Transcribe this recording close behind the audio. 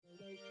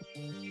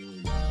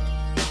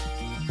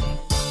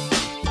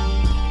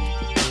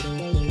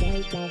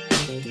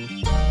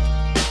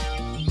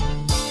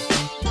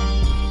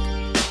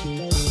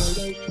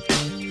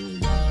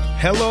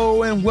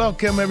Hello and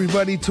welcome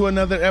everybody to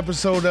another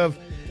episode of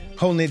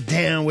Holding It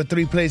Down with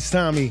 3 Plates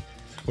Tommy.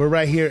 We're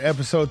right here,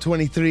 episode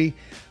 23.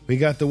 We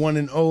got the one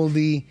and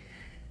only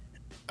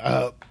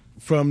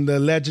from the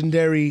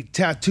legendary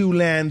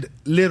Tattooland,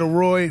 Lil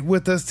Roy,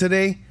 with us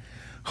today.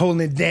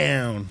 Holding it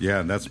down.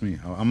 Yeah, that's me.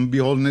 I'm going to be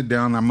holding it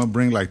down. I'm going to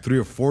bring like 3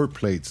 or 4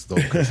 plates, though.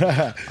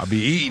 I'll be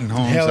eating,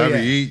 Holmes. Hell I'll yeah.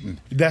 be eating.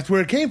 That's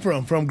where it came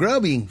from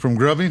grubbing. From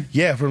grubbing?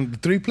 Yeah, from the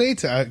 3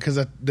 plates, because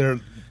they're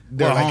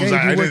well, like, Holmes, hey,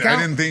 I work out?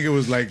 didn't think it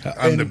was like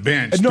on the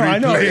bench. No, I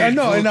know. Plates. And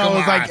I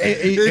was like,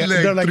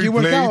 they're like, you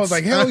work out? I was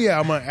like, hell plates. yeah,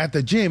 I'm at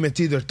the gym. It's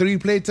either 3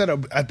 plates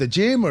at the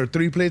gym or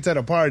 3 plates at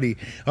a party.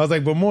 I was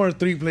like, but more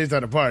 3 plates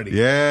at a party.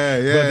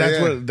 Yeah.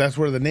 But that's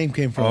where the name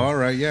came from. All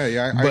right,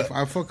 yeah.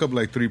 I fuck up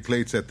like 3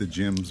 plates at the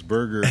Jim's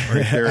Burger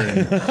right there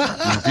in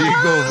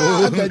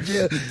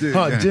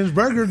Vigo. Jim's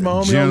Burger, my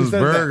homie. Jim's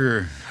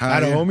Burger. I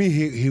had a homie.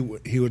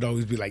 He would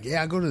always be like,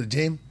 yeah, I go to the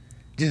gym.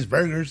 Jim's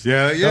Burgers.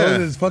 Yeah. That was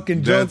his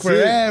fucking joke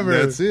forever.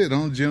 That's it,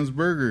 on Jim's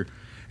Burger.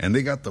 And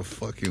they got the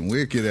fucking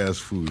wicked ass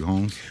food,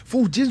 Holmes.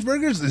 Fool, Jim's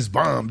Burgers is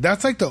bomb.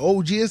 That's like the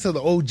OGest of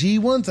the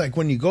OG ones, like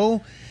when you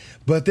go.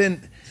 But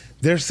then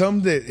there's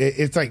some that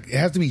it's like, it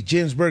has to be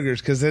Jim's Burgers,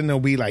 because then there'll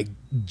be like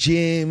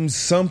Jim's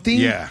something.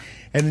 Yeah.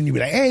 And then you'll be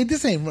like, hey,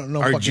 this ain't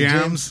no Our fucking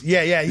Jams. Jim's.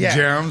 Yeah.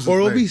 Jams. Or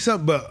it'll be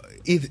something, but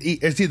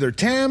it's either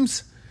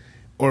Tam's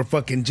or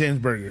fucking Jim's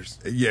Burgers.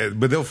 Yeah,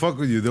 but they'll fuck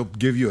with you. They'll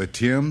give you a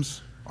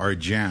Tim's or a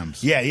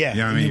Jams. Yeah. You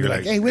know what I mean? You'll be You're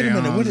like, hey, wait a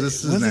minute.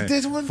 Was it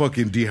this one?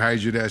 Fucking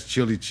dehydrated ass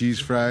chili cheese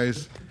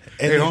fries.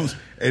 And hey, then, Holmes,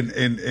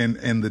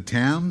 and the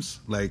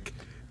Tams, like,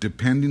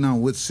 depending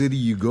on what city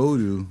you go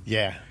to,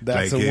 yeah,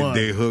 that's like the one.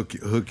 they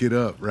hook it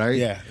up, right?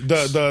 Yeah.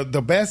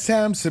 The best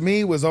Tams to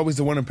me was always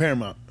the one in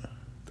Paramount.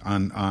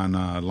 On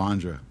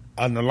Londra.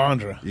 On the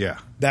Londra. Yeah.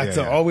 That's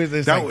yeah. always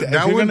it's that like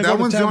that one. That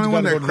one's the only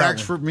one that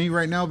cracks for for me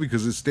right now,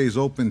 because it stays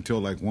open till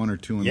like 1 or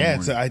 2 in the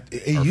morning. Yeah,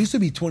 it used to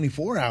be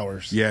 24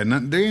 hours. Yeah,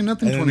 there ain't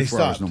nothing And then they 24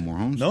 hours stopped. no more,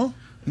 Holmes. No?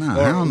 Nah,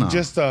 Or hell no.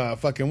 just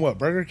fucking what,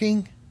 Burger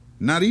King?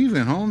 Not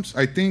even, Holmes.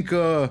 I think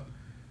a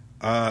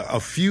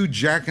few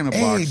Jack in the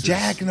Hey, Boxes.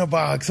 Jack in the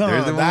Box, huh?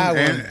 They're the That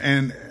one, one.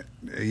 and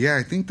yeah,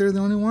 I think they're the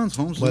only ones,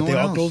 Holmes. But no they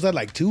one all else. closed at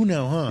like 2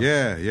 now, huh?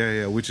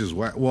 Yeah. Which is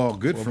why. Well,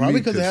 good for Probably me.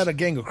 because they had a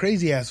gang of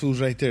crazy ass fools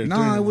right there.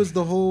 No, it was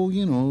the whole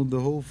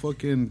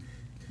fucking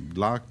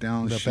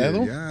lockdown The shit.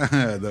 pedo?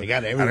 Yeah, They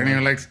got I everyone. don't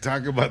even like to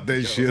talk about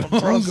that shit.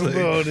 Talk Holmes.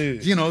 about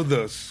it. You know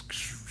the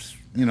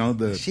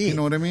Shit. you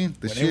know what I mean?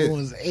 The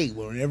when shit.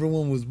 when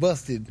everyone was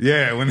busted.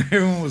 Yeah, when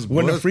everyone was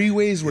When the bust-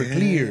 freeways were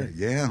clear.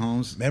 Yeah,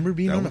 Holmes. Remember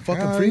being on the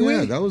fucking hell freeway?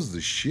 Yeah, that was the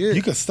shit.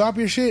 You could stop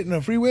your shit in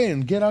the freeway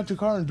and get out your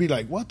car and be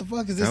like, what the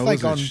fuck is this, That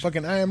like was on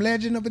fucking I Am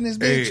Legend up in this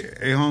Hey,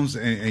 bitch? hey, Holmes,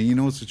 and you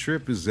know what's the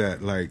trip is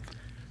that, like,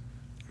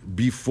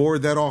 before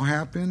that all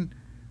happened,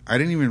 I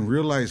didn't even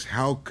realize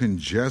how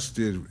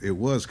congested it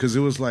was, because it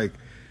was like,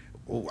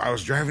 I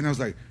was driving, I was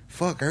like,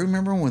 fuck, I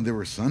remember when there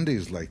were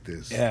Sundays like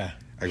this. Yeah.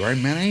 Like, right,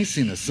 man, I ain't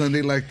seen a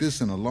Sunday like this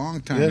in a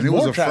long time. There's And it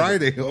was more a traffic.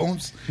 Friday,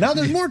 Holmes. Now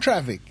there's more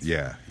traffic.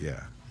 Yeah.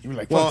 You're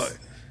like, Well, fuck.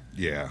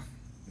 yeah.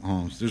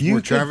 Holmes, there's You more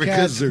could traffic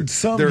catch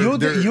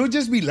because you'll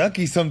just be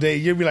lucky someday.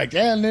 You'll be like,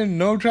 yeah, there's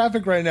no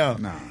traffic right now.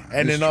 Nah,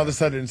 and there's then all of a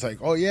sudden it's like,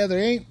 oh yeah, there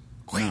ain't.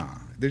 Nah,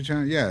 they're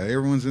trying. Yeah,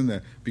 everyone's in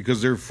there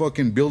because they're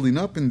fucking building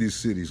up in these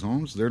cities,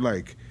 Holmes. They're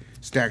like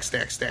stack.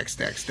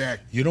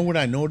 You know what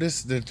I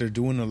noticed that they're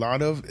doing a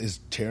lot of is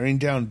tearing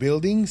down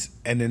buildings,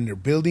 and then they're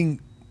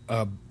building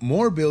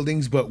more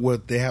buildings, but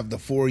what they have the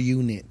 4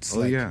 units.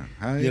 Oh, like, yeah.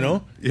 You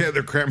know? Yeah,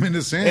 they're cramming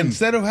this in.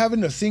 Instead of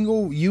having a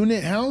single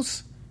unit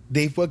house,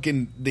 they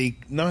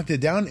knocked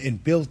it down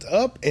and built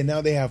up, and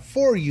now they have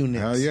 4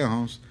 units. Hell yeah,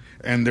 Holmes.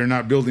 And they're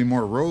not building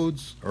more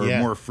roads or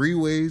more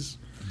freeways.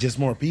 Just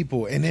more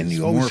people. And then you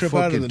Just always more trip out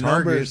of fucking the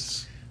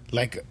targets.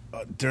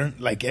 numbers.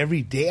 Like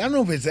every day. I don't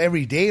know if it's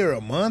every day or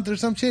a month or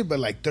some shit, but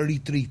like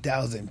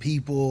 33,000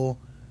 people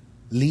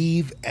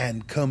leave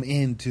and come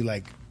into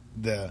like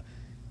the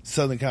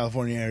Southern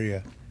California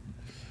area.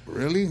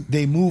 Really?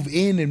 They move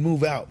in and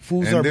move out.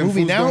 Fools And are them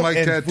moving fools don't out like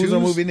and tattoos? fools are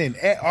moving in.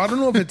 I don't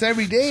know if it's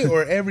every day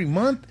or every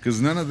month,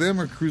 Because none of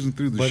them are cruising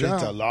through the but shop.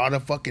 it's a lot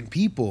of fucking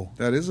people.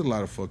 That is a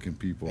lot of fucking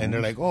people. And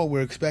they're like, oh,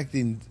 we're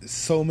expecting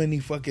so many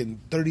fucking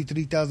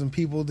 33,000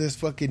 people this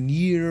fucking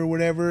year or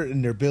whatever.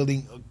 And they're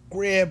building a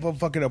grip of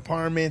fucking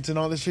apartments and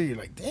all this shit. You're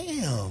like,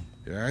 damn.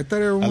 yeah, I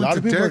thought everyone went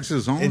to people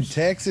Texas, in Holmes.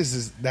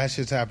 Texas, that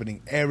shit's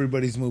happening.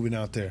 Everybody's moving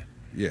out there.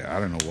 Yeah, I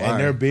don't know why. And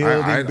they're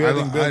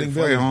building.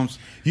 Hey, Holmes.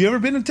 You ever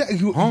been to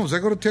Texas? Holmes, I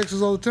go to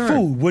Texas all the time.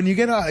 Fool, when you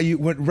get out,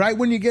 right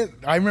when you get,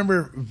 I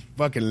remember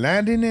fucking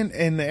landing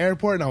in the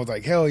airport, and I was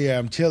like, hell yeah,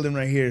 I'm chilling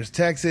right here. It's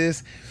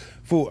Texas.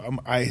 Fool,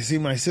 I see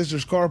my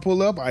sister's car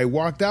pull up. I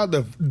walked out,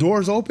 the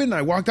doors open.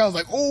 I walked out. I was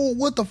like, oh,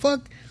 what the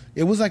fuck?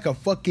 It was like a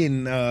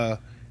fucking hair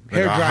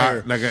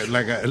dryer, like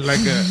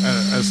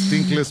a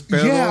stinkless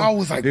pedal. Yeah, I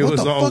was like, it what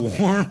was the all fuck?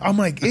 warm. I'm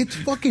like, it's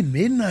fucking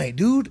midnight,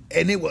 dude,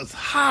 and it was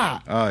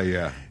hot. Oh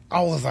yeah.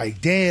 I was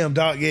like, damn,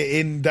 dog.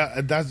 And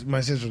that's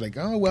my sister was like,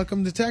 oh,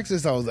 welcome to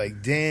Texas. I was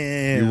like,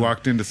 damn. You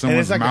walked into and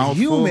someone's it's like mouth a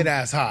humid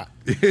ass hot.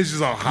 It's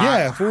just all hot.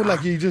 Yeah, food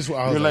like you just.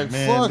 I was You're like,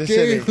 man, fuck, this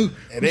shit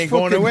it ain't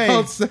going away.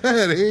 Outside,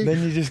 eh?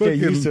 Then you just get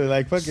used to it.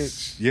 Like, fuck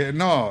it. Yeah,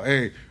 no,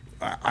 hey,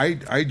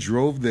 I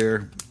drove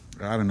there.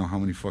 I don't know how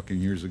many fucking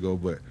years ago,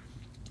 but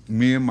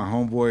me and my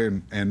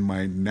homeboy and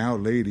my now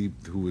lady,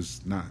 who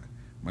was not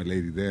my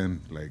lady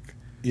then, like.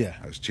 Yeah,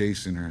 I was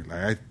chasing her.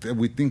 Like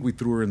we think we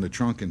threw her in the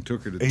trunk and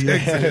took her to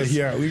Texas.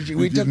 Yeah,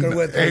 we took her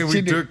with us. Hey,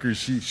 we took her.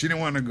 She didn't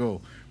want to go.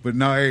 But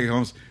no, hey,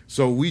 Holmes.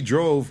 So we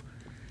drove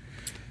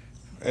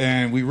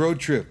and we road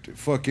tripped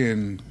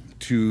fucking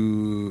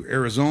to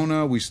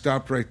Arizona. We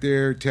stopped right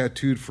there,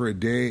 tattooed for a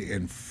day,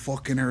 and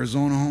fucking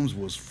Arizona, Holmes,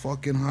 was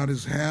fucking hot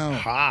as hell.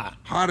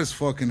 Hot as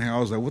fucking hell. I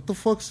was like, what the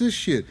fuck's this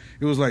shit?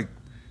 It was like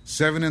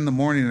 7 a.m.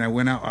 and I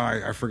went out.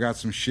 I forgot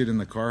some shit in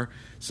the car.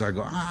 So I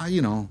go,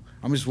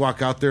 I'm just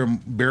walk out there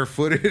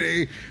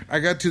barefooted. I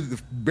got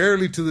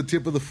barely to the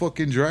tip of the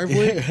fucking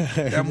driveway.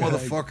 That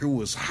motherfucker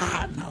was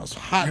hot, and I was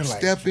hot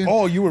stepping.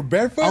 Oh, you were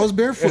barefoot? I was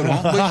barefoot,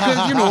 Holmes,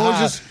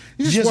 because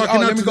just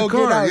walking out to the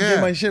car.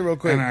 Get my shit real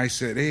quick. And I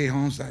said, hey,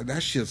 Holmes,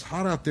 that shit's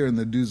hot out there. And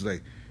the dude's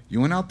like,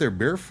 you went out there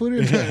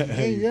barefooted?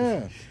 Hey,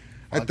 yeah.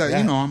 I thought,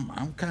 that.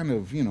 I'm kind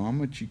of,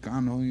 I'm a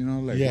Chicano,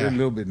 we're a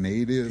little bit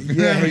native.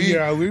 You Yeah, know what I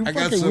mean? yeah.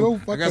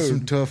 I got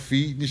some tough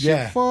feet and shit.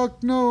 Yeah.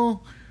 Fuck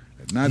no.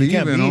 Not you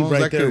even. Can't leave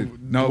right there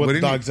no, with but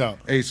the dogs out.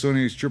 Hey, so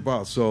anyways, trip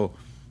out. So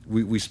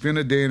we spent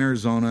a day in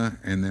Arizona,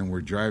 and then we're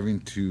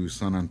driving to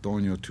San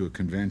Antonio to a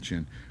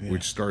convention,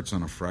 which starts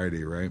on a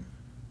Friday, right?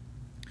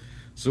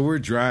 So we're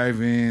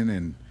driving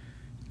and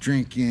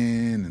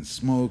drinking and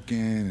smoking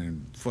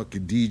and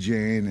fucking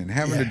DJing and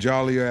having a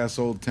jolly ass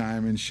old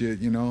time and shit,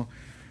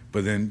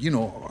 But then,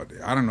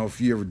 I don't know if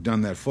you ever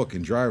done that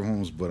fucking drive,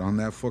 Holmes, but on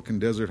that fucking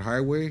desert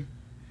highway,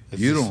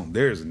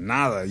 there's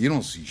nada. You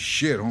don't see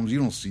shit, Holmes.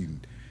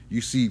 You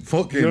see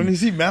fucking... You only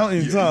see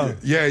mountains, huh?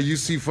 Yeah, you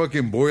see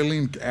fucking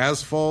boiling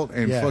asphalt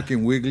and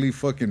fucking wiggly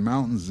fucking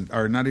mountains,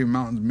 or not even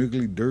mountains,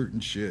 wiggly dirt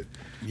and shit.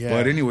 Yeah.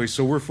 But anyway,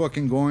 so we're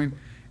fucking going,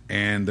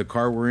 and the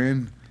car we're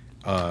in,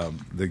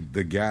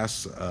 the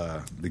gas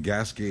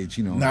gauge,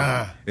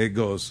 it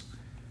goes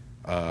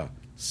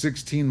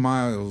 16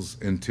 miles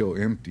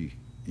until empty,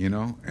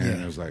 and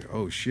it was like,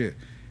 oh shit.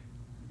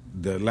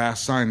 The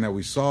last sign that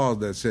we saw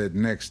that said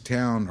next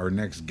town or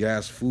next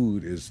gas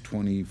food is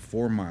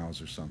 24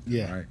 miles or something,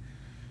 right?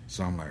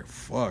 So I'm like,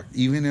 fuck.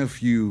 Even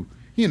if your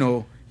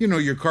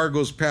car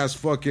goes past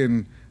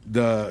fucking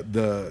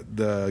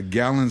the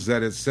gallons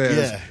that it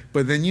says,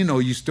 but then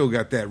you still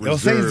got that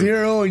reserve. They'll say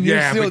 0 and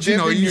you're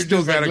still but you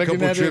still got like a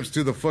couple trips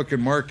to the fucking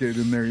market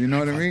in there. You know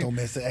what I mean? Don't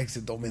miss the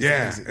exit. Don't miss the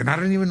exit. And I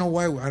don't even know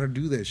why to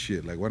do that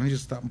shit. Like, why don't you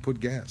just stop and put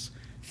gas?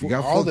 You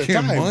got all fucking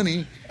the time.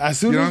 money. As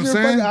soon as you're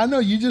fucking, I know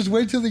you just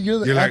wait till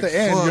you're at like, the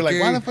end. You're like,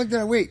 why the fuck did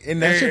I wait?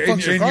 And that shit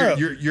fucks your car up.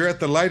 You're at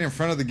the light in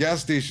front of the gas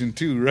station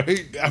too,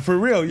 right? For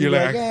real. You're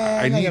like,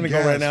 I'm not need gonna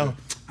gas. go right now.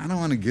 I don't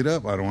want to get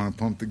up. I don't want to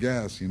pump the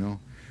gas,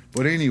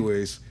 But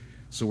anyways,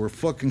 so we're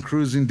fucking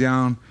cruising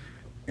down,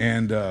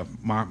 and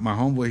my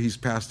homeboy, he's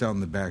passed out in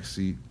the back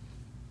seat.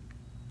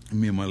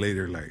 And me and my lady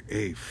are like,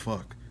 hey,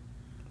 fuck,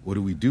 what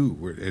do we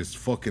do? It's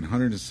fucking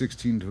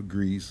 116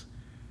 degrees.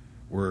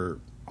 We're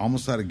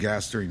almost out of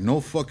gas. There ain't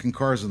no fucking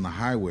cars on the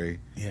highway.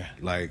 Yeah.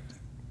 Like,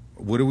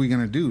 what are we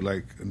gonna do?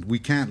 Like, we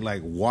can't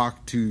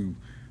walk to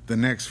the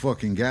next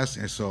fucking gas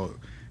station. So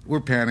we're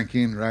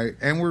panicking, right?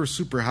 And we're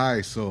super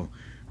high, so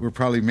we're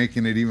probably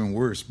making it even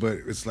worse. But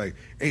it's like,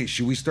 hey,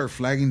 should we start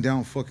flagging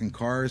down fucking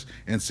cars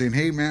and saying,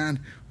 hey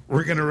man,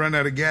 we're gonna run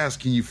out of gas.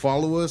 Can you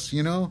follow us?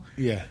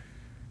 Yeah.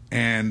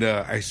 And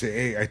I say,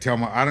 hey, I tell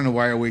him, I don't know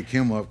why I wake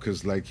him up,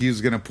 because he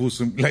was gonna pull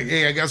some,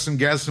 hey, I got some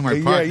gas in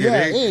my pocket.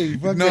 Hey,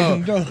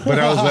 no, but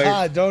I was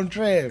like, don't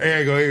trip.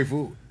 Hey, I go, hey,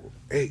 fool,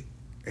 hey,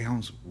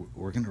 Holmes,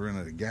 we're gonna run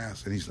out of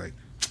gas, and he's like,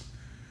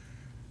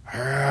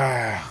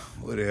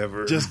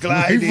 whatever. Just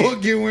gliding. We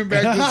fucking went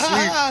back to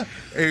sleep.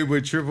 Hey,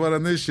 but trip out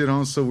on this shit,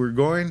 Holmes. So we're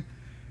going,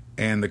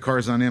 and the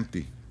car's on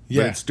empty.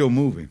 Yeah, but it's still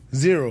moving.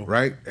 0.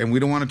 Right, and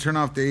we don't want to turn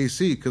off the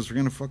AC because we're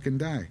gonna fucking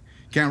die.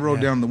 Can't roll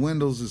down the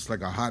windows. It's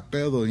like a hot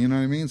pedo, you know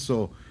what I mean?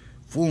 So,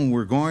 boom,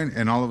 we're going,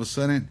 and all of a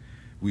sudden,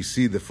 we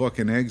see the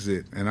fucking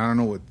exit. And I don't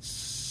know what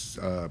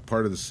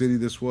part of the city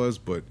this was,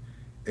 but,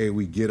 hey,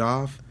 we get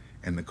off,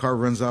 and the car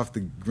runs out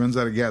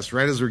of gas.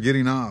 Right as we're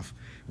getting off,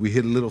 we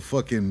hit a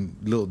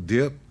little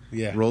dip,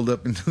 rolled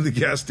up into the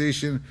gas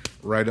station,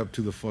 right up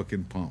to the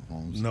fucking pump,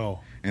 Holmes.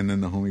 No. And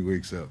then the homie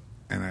wakes up.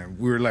 And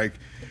we're like...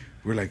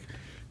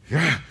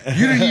 Yeah,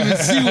 you didn't even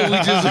see what we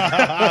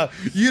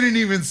just... You didn't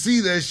even see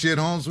that shit,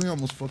 Holmes. We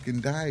almost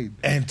fucking died.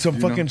 And some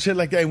fucking shit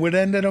like that. What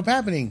ended up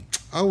happening?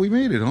 Oh, we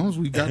made it, Holmes.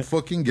 We got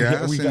fucking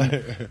gas.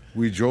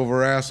 We drove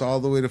our ass all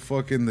the way to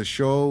fucking the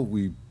show.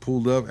 We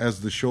pulled up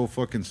as the show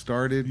fucking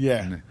started.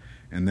 Yeah.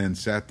 And then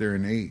sat there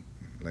and ate.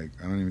 Like,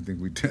 I don't even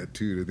think we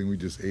tattooed. I think we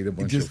just ate a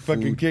bunch of food. Just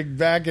fucking kicked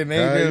back and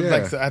ate.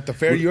 Like at the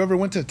fair. You ever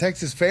went to the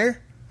Texas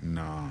Fair?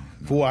 No.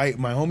 Fool,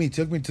 my homie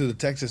took me to the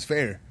Texas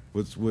Fair.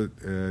 What's what?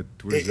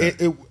 Where's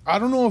that? I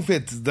don't know if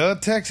it's the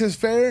Texas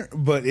Fair,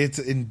 but it's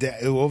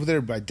over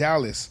there by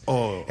Dallas.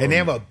 And they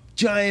have a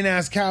giant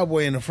ass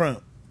cowboy in the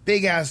front,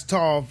 big ass,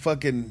 tall,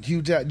 fucking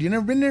huge. You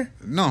never been there?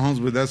 No, Holmes,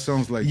 but that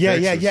sounds like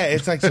Texas. Yeah.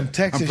 It's like some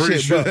Texas I'm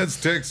pretty shit. sure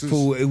that's Texas.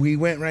 Fool, we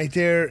went right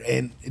there,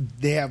 and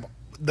they have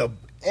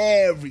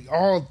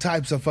all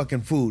types of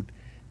fucking food.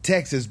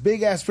 Texas,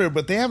 big ass fair,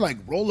 but they have like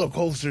roller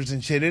coasters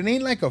and shit. It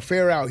ain't like a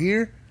fair out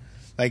here.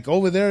 Like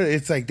over there,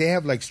 it's like they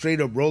have like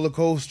straight up roller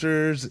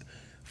coasters,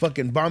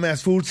 fucking bomb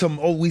ass food.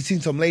 We seen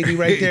some lady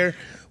right there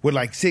with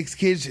like 6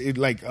 kids,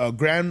 like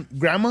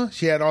grandma.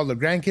 She had all the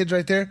grandkids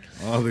right there.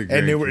 All the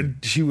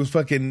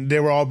grandkids. They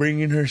were all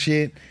bringing her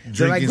shit.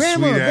 They're like,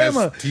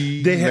 grandma.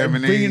 Tea, they had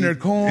lemonade. bringing her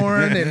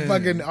corn and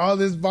fucking all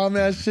this bomb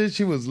ass shit.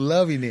 She was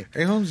loving it.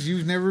 Hey, Holmes,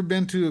 you've never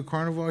been to a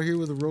carnival here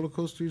with the roller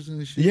coasters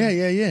and shit?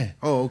 Yeah.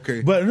 Oh,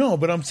 okay.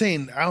 But I'm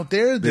saying out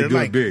there, they're do it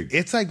like big.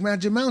 It's like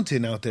Magic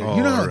Mountain out there. Oh,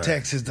 you know how right.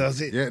 Texas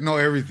does it. Yeah, no,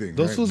 everything.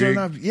 Those right? fools Big.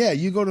 are not. Yeah,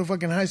 you go to a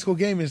fucking high school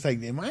game, it's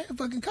like, am I at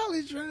fucking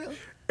college right now?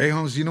 Hey,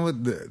 Holmes, you know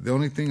what? The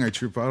only thing I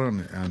trip out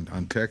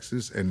on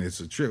Texas, and it's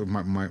a trip.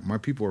 My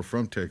people are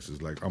from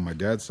Texas. Like on my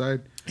dad's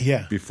side.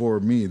 Yeah. Before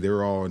me, they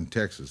were all in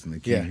Texas, and they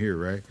came Yeah. here,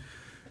 right?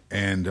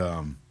 And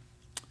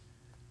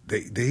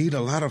they eat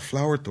a lot of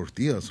flour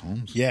tortillas,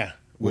 Holmes. Yeah.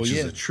 Which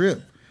is a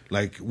trip.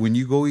 Like when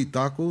you go eat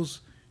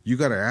tacos, you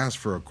got to ask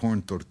for a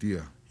corn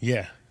tortilla.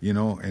 Yeah. You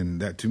know, and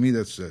that to me,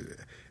 that's now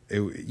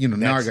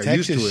I got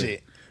Texas used to shit.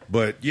 it.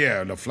 But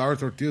yeah, the flour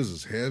tortillas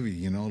is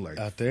heavy, like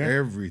out there,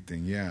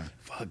 everything. Yeah,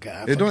 fuck.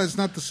 It's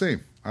not the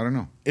same. I don't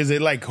know. Is it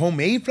like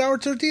homemade flour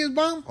tortillas,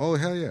 bomb? Oh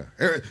hell yeah!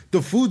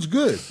 The food's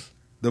good.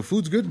 The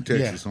food's good in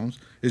Texas, Holmes.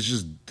 It's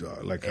just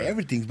like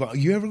everything's bomb.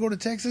 You ever go to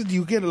Texas? Do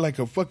you get like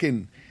a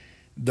fucking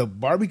the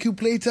barbecue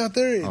plates out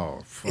there?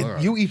 Oh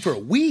fuck! You eat for a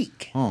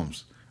week,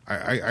 Holmes.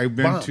 I've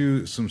been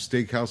to some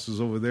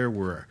steakhouses over there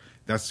where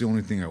that's the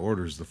only thing I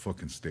order is the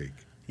fucking steak.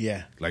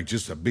 Yeah, like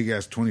just a big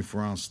ass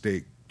 24-ounce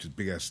steak. Just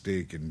big ass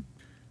steak and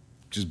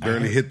just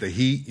barely hit the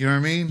heat. You know what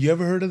I mean? You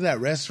ever heard of that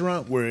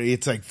restaurant where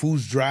it's like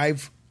Foods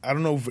Drive? I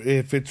don't know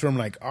if it's from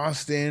like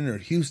Austin or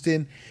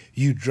Houston.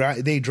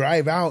 They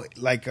drive out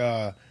like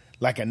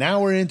an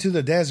hour into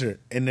the desert,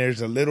 and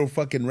there's a little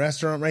fucking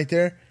restaurant right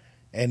there,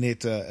 and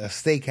it's a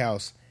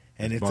steakhouse,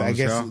 and it's I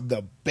guess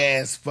the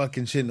best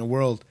fucking shit in the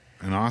world.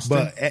 In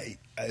Austin,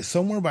 but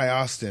somewhere by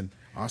Austin.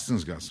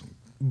 Austin's got some.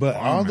 But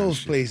all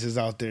those places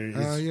out there,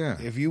 yeah.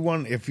 If you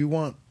want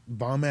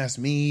bomb ass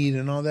meat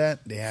and all that,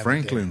 they have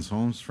Franklin's,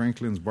 Holmes.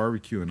 Franklin's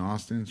barbecue in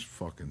Austin is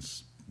fucking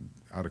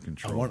out of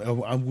control.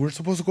 We're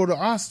supposed to go to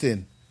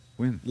Austin.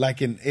 When?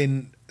 Like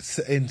in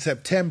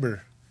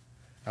September.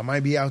 I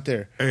might be out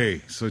there.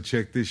 Hey, so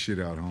check this shit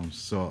out, Holmes.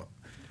 So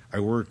I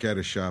work at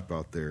a shop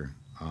out there.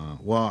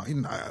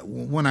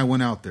 When I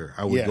went out there,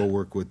 I would go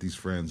work with these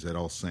friends at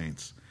All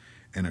Saints,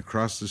 and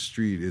across the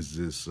street is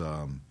this.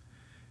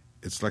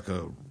 It's like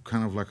a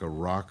kind of like a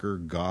rocker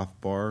goth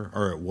bar,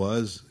 or it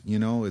was.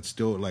 It's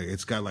still like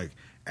it's got like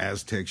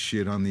Aztec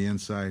shit on the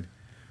inside,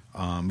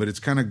 but it's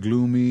kind of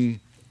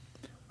gloomy.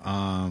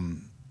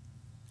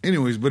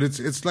 Anyways, but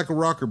it's like a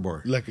rocker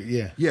bar.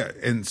 Yeah.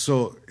 And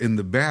so in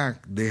the back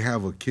they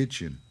have a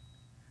kitchen,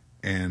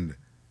 and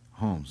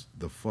Holmes,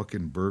 the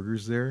fucking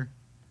burgers there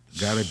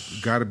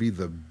gotta be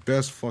the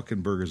best fucking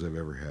burgers I've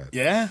ever had.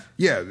 Yeah?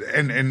 Yeah,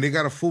 and they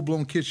got a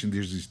full-blown kitchen.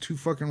 There's these 2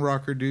 fucking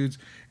rocker dudes,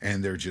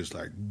 and they're just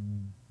like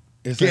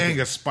gang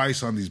of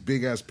spice on these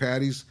big-ass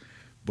patties.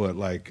 But,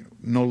 like,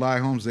 no lie,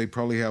 Holmes, they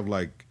probably have,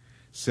 like,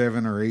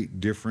 7 or 8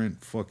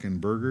 different fucking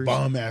burgers.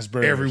 Bomb-ass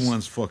burgers.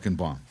 Everyone's fucking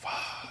bomb.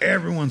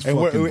 Everyone's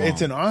fucking bomb.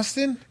 It's in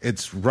Austin?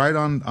 It's right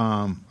on,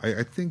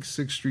 I think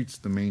 6th Street's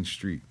the main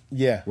street.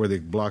 Yeah. Where they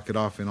block it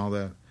off and all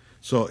that.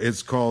 So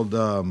it's called...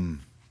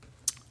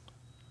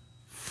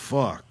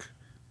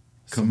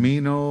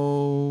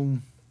 Camino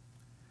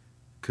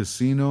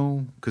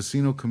Camino.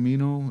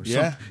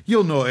 Yeah,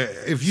 you'll know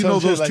if you know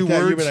those like 2 that,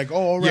 words. you'll be like, oh,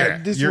 all right, yeah,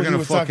 this is you're what he gonna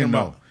was fucking talking know.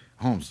 about.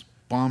 Holmes,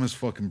 bombest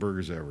fucking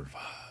burgers ever.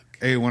 Fuck.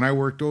 Hey, when I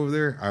worked over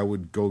there, I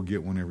would go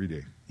get one every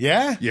day.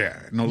 Yeah? Yeah,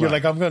 no You're lie.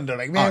 like, I'm going. They're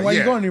like, man, why are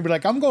you going? You'll be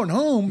like, I'm going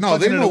home. No,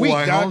 they know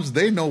why, dog. Holmes.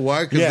 They know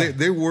why, because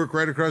they work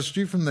right across the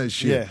street from that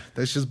shit. Yeah.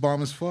 That's just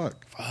bomb as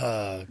fuck.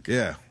 Fuck.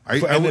 Yeah.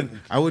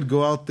 I would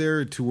go out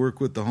there to work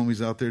with the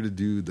homies out there to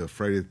do the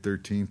Friday the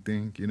 13th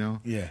thing,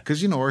 Yeah.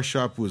 Because, our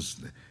shop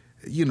was,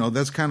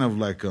 that's kind of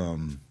like,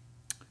 kind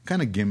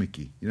of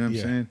gimmicky. You know what I'm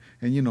saying?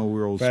 And,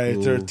 we're old Friday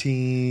school.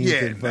 13th.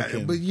 Yeah.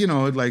 But,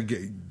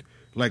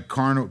 like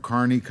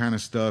carny kind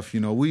of stuff.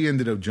 We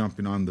ended up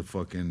jumping on the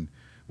fucking...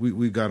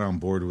 We got on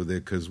board with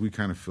it because we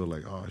kind of feel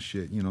like, oh,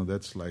 shit,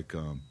 that's like...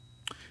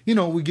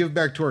 we give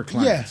back to our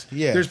clients.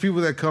 Yeah. There's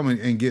people that come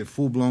and get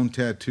full blown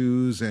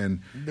tattoos and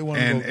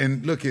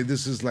look,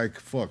 this is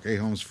like hey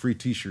Holmes, free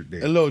T-shirt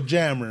day. A little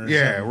jammer.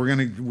 Yeah, we're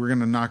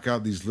gonna knock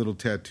out these little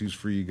tattoos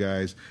for you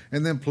guys,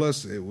 and then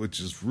plus, which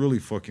is really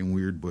fucking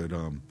weird, but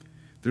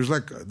there's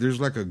like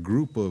a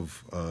group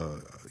of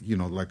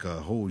like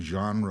a whole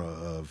genre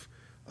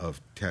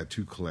of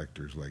tattoo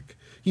collectors. Like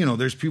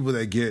there's people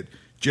that get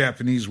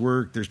Japanese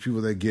work. There's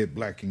people that get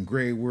black and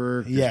gray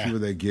work. There's Yeah. people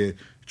that get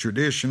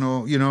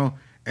traditional, you know.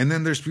 And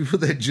then there's people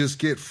that just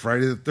get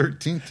Friday the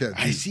 13th tattoos.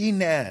 I seen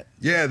that.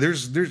 Yeah,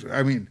 there's.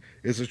 I mean,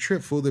 it's a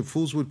trip. Fool. The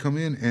fools would come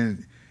in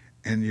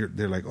and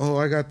they're like, oh,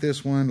 I got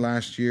this one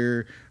last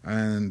year,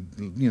 and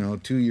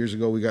 2 years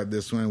ago we got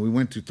this one. We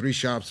went to 3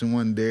 shops in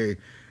one day,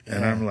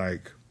 and I'm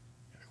like,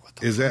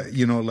 is that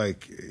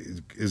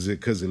is it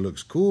because it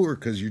looks cool, or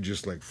because you're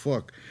just like,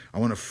 fuck, I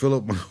want to fill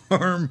up my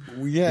arm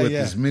with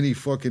as many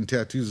fucking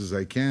tattoos as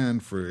I can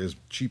for as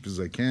cheap as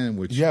I can,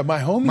 which my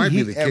homie might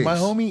be the case. My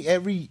homie,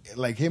 every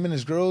like him and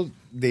his girl,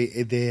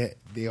 they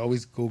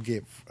always go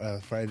get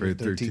Friday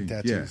the 13th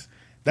tattoos. Yeah.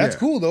 That's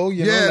cool though.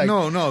 You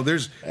know, no.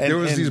 There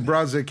was these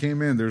broads that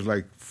came in. There's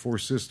like 4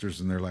 sisters,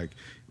 and they're like,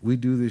 we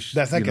do this.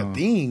 That's like a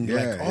thing.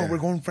 Yeah, like, we're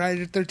going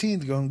Friday the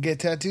 13th, going to get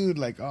tattooed.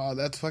 Like, oh,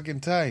 that's fucking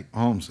tight.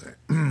 Holmes,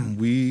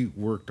 we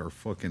worked our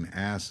fucking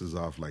asses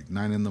off like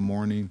 9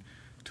 a.m.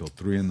 till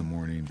 3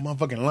 a.m.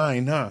 Motherfucking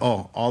line, huh?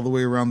 Oh, all the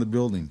way around the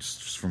building,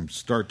 from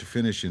start to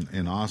finish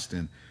in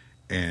Austin.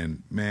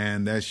 And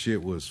man, that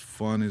shit was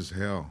fun as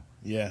hell.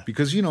 Yeah.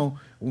 Because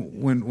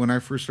when I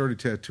first started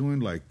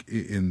tattooing, like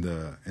in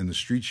the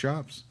street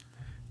shops,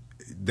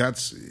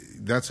 that's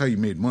how you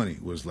made money.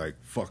 Was like,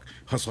 fuck,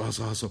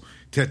 hustle,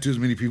 tattoo as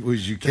many people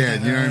as you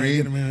can. You know what I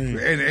mean?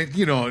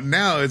 And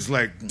now it's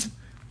like,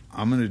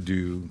 I'm gonna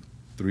do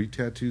 3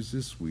 tattoos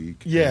this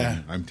week. Yeah.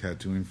 I'm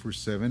tattooing for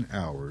 7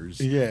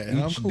 hours.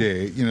 Yeah, each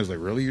day. It's like,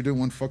 really, you're doing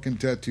one fucking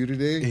tattoo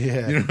today?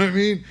 Yeah. You know what I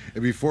mean?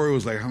 And before it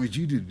was like, how many did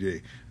you do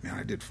today? Man,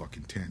 I did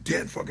fucking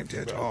 10 fucking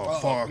tattoos. Oh,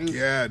 fuck, dude.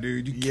 Yeah,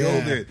 dude, you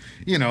killed it.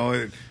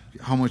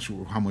 How much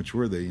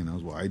were they?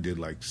 Well, I did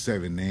like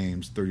 7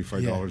 names,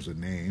 $35 a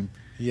name.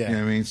 Yeah. You know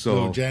what I mean? So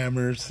little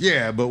jammers.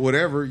 Yeah, but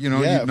whatever, you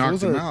knocked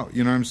them out.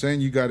 You know what I'm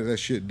saying? You got that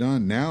shit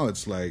done. Now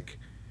it's like,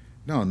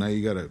 no, now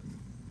you gotta,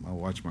 I'll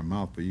watch my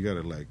mouth, but you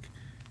gotta like,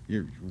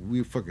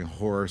 we fucking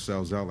whore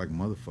ourselves out like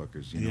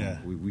motherfuckers. Yeah.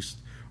 We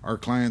our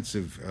clients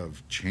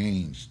have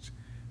changed.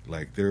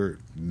 Like they're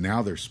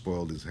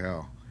spoiled as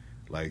hell.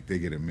 Like they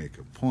get to make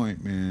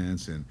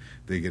appointments, and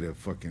they get to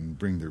fucking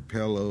bring their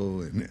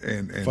pillow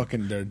and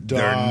fucking their dog,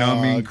 their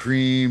numbing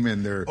cream,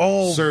 and their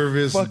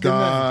service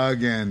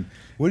dog, and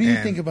what do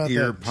you think about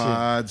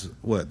earpods?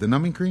 What, the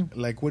numbing cream?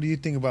 Like, what do you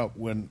think about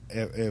when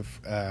if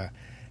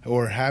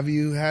or have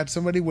you had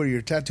somebody where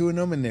you're tattooing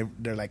them and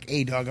they're like,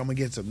 hey dog, I'm gonna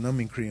get some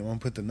numbing cream. I'm gonna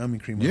put the numbing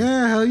cream on.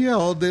 Yeah, hell yeah,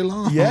 all day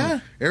long. Yeah,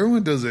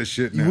 everyone does that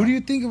shit now. What do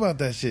you think about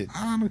that shit?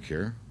 I don't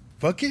care.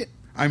 Fuck it.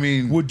 I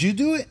mean, would you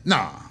do it?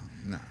 Nah,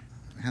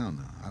 hell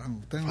no. I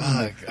don't think.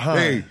 Huh?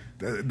 Hey,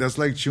 that's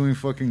like chewing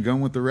fucking gum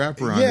with the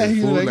wrapper on it.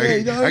 He's Fool. like,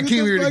 hey, dog, I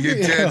came here to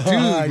get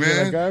tattooed,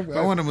 man. Like, if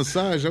I want a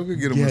massage, I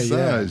could get a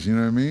massage. You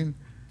know what I mean?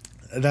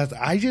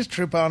 I just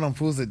trip out on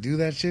fools that do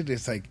that shit.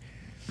 It's like,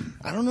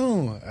 I don't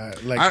know.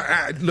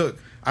 Look,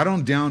 I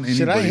don't down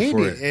anybody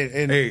for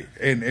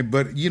it.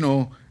 But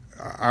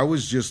I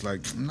was just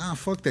like, nah,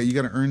 fuck that. You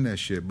got to earn that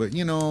shit. But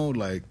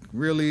like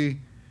really,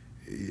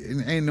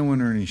 ain't no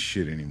one earning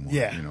shit anymore.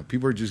 Yeah.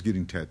 People are just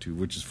getting tattooed,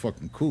 which is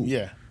fucking cool.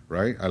 Yeah.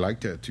 Right? I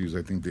like tattoos.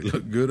 I think they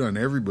look good on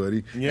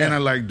everybody. Yeah. And I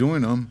like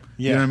doing them.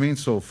 Yeah. You know what I mean?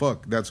 So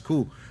fuck, that's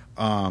cool.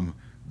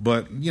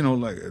 But one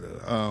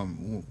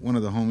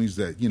of the homies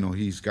that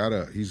he's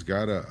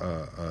got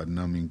a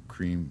numbing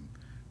cream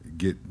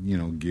gig.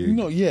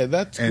 Yeah,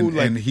 that's cool.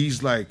 And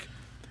he's like,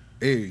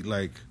 hey,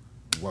 like,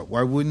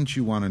 why wouldn't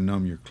you want to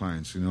numb your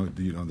clients?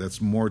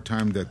 That's more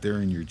time that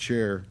they're in your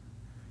chair.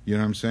 You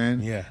know what I'm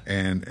saying? Yeah.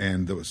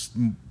 And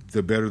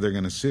the better they're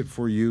gonna sit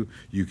for you,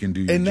 you can do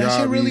your job. And that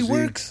shit really easy.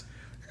 works.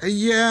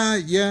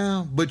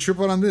 Yeah, but trip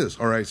out on this.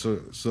 All right,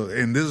 so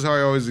and this is how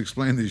I always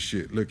explain this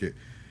shit. Look at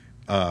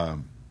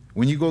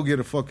when you go get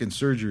a fucking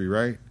surgery,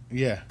 right?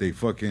 Yeah. They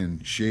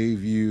fucking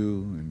shave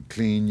you and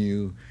clean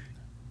you,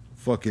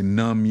 fucking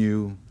numb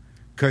you,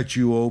 cut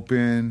you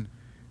open,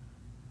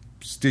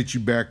 stitch you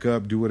back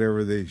up, do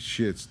whatever they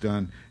shit's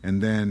done,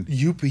 and then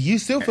you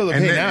still feel the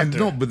pain after.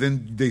 No, but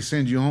then they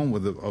send you home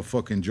with a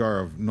fucking jar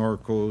of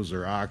Norcos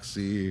or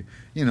Oxy,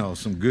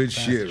 some good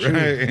shit,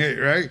 right?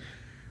 Right?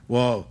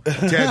 Well,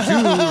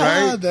 tattoo,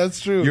 right? That's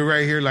true. You're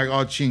right here like,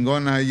 oh,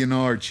 chingona,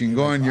 or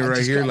chingon. You're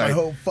right here like, my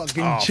whole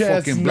fucking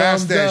chest fucking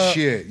blast that up.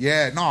 shit.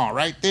 Yeah, no,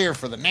 right there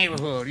for the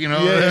neighborhood,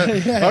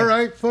 Yeah. All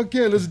right, fuck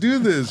yeah, let's do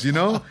this,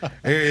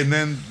 And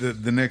then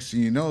the next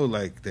thing you know,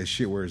 like, that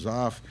shit wears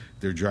off.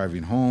 They're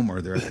driving home or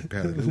they're at the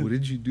pad. Like, what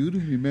did you do to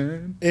me,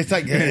 man? It's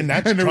like, and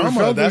that's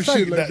trauma. That's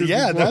like, that's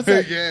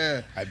like,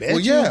 yeah. I bet well,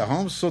 you. Yeah,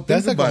 Holmes. So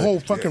that's like a whole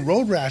fucking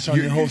road rash on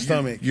your whole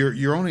stomach.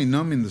 You're only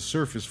numbing the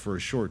surface for a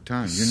short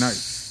time.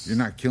 You're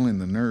not killing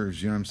the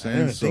nerves. You know what I'm saying? I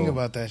didn't think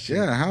about that shit.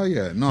 Yeah, hell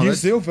yeah. No, you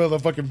still feel the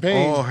fucking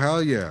pain. Oh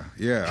hell yeah,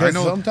 yeah. I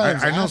know.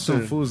 Sometimes I know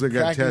some fools that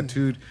got cracking,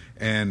 tattooed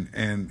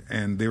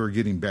and they were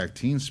getting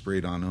Bactine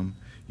sprayed on them,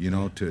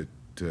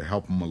 to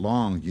help them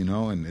along,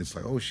 and it's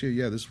like, oh shit,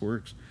 yeah, this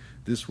works,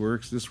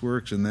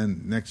 and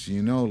then next thing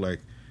you know, like,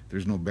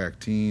 there's no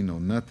Bactine, no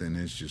nothing.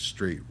 It's just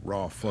straight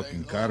raw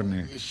fucking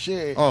carne.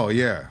 Shit. Oh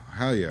yeah,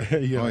 hell yeah.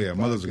 Yeah, oh yeah,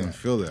 mothers are gonna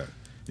feel that.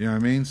 You know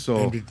what I mean?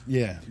 So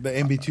the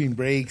in between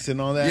breaks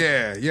and all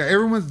that. yeah.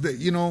 Everyone's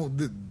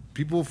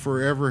people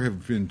forever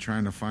have been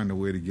trying to find a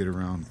way to get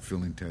around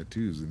feeling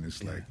tattoos, and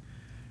it's like.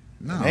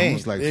 No,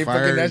 almost like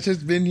fire. That's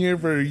just been here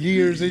for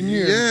years and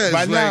years. Yeah,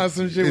 by now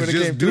some shit would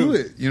have came do through.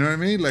 it. You know what I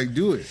mean? Like,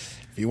 do it.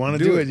 If you want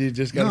to do it, you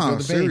just got to feel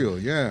the pain. Serial.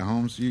 Yeah,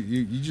 Holmes.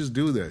 You just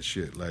do that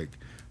shit. Like,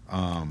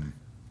 I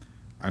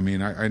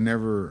mean, I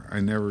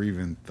never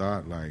even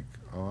thought like,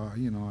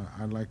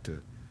 I'd like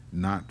to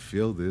not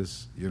feel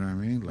this. You know what I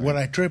mean? Like, what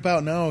I trip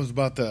out now is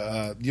about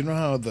the, you know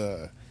how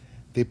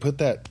they put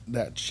that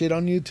shit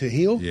on you to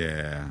heal?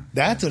 Yeah,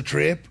 that's a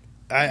trip.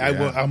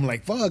 I'm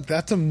like, fuck,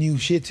 that's some new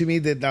shit to me.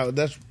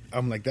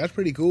 I'm like, that's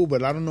pretty cool,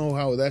 but I don't know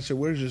how that shit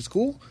works. It's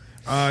cool.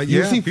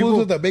 You see fools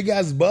with a big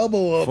ass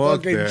bubble of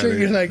fucking shit.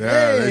 You're like, hey,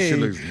 that shit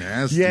looks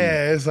nasty.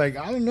 Yeah, it's like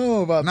I don't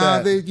know about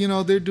that.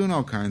 They're doing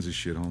all kinds of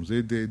shit, Holmes.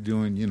 They're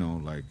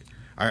doing, like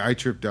I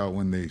tripped out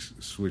when they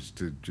switched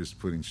to just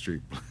putting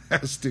straight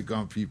plastic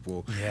on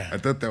people. Yeah, I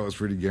thought that was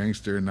pretty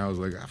gangster, and I was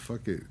like,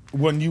 fuck it.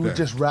 When you would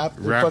just wrap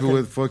it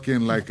with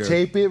fucking like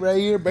tape it right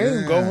here,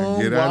 bam, go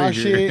home,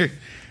 wash it.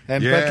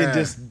 And fucking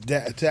just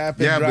tap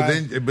it. Yeah,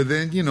 dry. but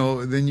then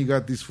then you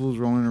got these fools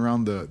rolling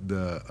around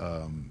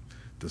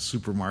the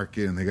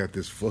supermarket, and they got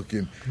this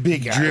fucking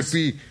big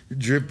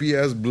drippy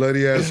ass,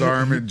 bloody ass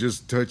arm, and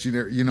just touching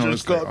it. Just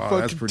it's got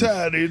like, fucking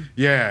tatted.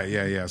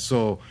 Yeah.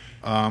 So,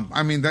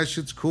 I mean, that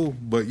shit's cool,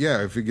 but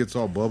yeah, if it gets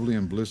all bubbly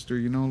and blister,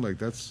 like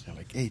that's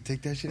like, hey,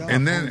 take that shit off.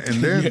 And then,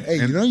 hey,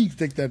 you can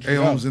take that shit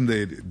off. Holmes, and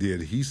the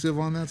adhesive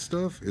on that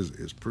stuff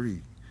is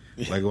pretty.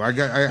 Like I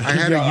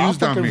had it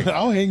used on me.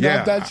 I'll hang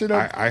out that shit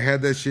up. I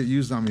had that shit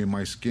used on me, and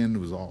my skin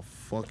was all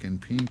fucking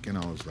pink, and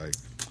I was like,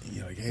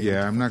 hey,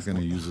 I'm not gonna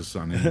use this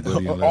on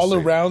anybody. All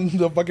around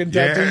the fucking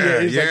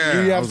tattoo. Yeah. Like,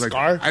 you have I was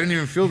scar. Like, I didn't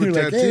even feel the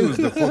tattoos.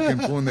 The fucking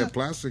pulling that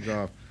plastic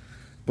off.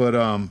 But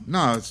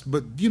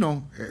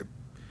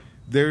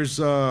there's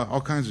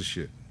all kinds of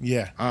shit.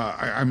 Yeah.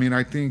 I mean,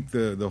 I think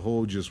the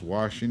whole just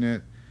washing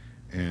it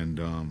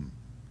and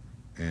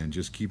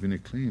just keeping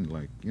it clean,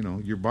 like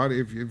your body.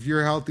 If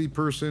you're a healthy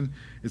person,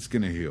 it's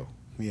gonna heal.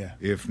 Yeah.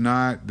 If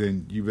not,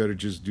 then you better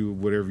just do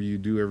whatever you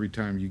do every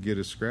time you get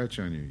a scratch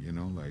on you.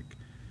 Like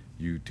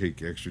you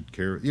take extra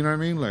care. You know what I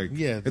mean? Like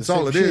it's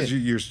all it is.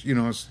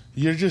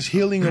 You're just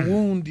healing a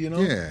wound.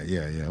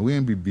 Yeah. We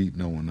ain't be beating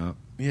no one up.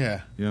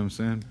 Yeah. You know what I'm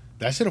saying?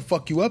 That shit'll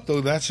fuck you up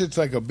though. That shit's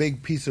like a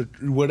big piece of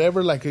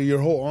whatever, like your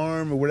whole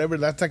arm or whatever.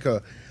 That's like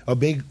a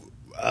big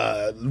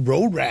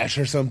road rash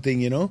or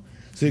something.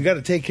 So you got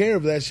to take care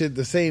of that shit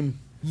the same.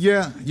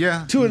 Yeah.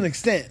 To an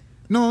extent.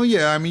 No,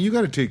 yeah. I mean, you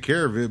got to take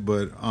care of it,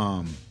 but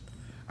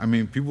I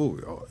mean,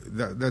 people.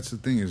 That's the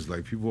thing is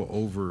like people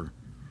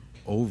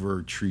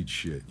over treat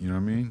shit. You know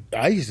what I mean?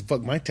 I used to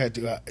fuck my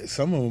tattoo.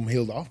 Some of them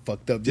healed all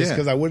fucked up just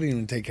because I wouldn't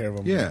even take care of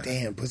them. Yeah. Like,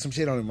 damn, put some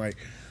shit on it.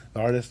 The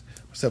artist,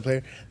 what's that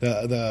player?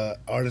 The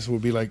artist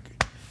would be like,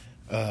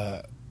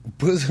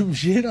 put some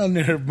shit on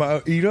there.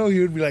 He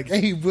would be like,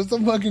 hey, put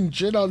some fucking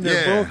shit on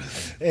there,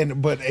 bro.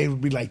 But it would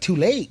be like too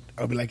late.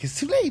 I'd be like, it's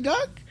too late,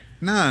 dog.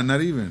 Nah,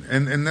 not even.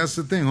 And that's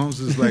the thing, Holmes,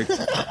 is like,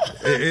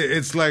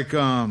 it's like,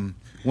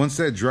 once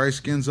that dry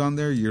skin's on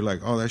there, you're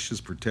like, oh, that's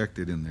just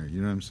protected in there.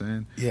 You know what I'm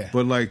saying? Yeah.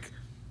 But like,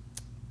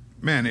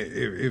 man,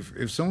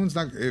 if someone's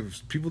not,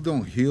 if people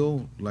don't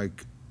heal,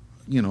 like,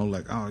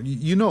 like, oh,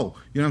 you know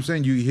what I'm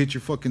saying? You hit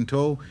your fucking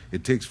toe,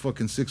 it takes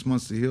fucking 6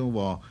 months to heal.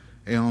 Well,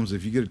 hey, Holmes,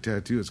 if you get a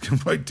tattoo, it's going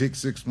to probably take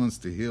 6 months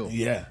to heal.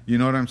 Yeah. You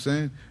know what I'm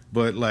saying?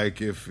 But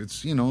like, if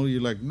it's,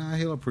 you're like, nah,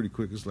 heal up pretty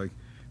quick. It's like,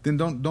 then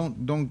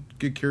don't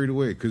get carried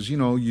away. Because,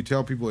 you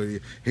tell people, hey,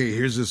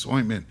 here's this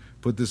ointment.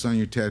 Put this on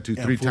your tattoo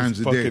 3 times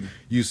a day.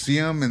 You see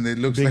them, and it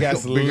looks big like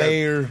ass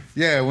layer.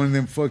 Yeah, one of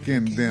them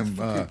fucking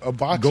a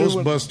boxer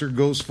Ghostbuster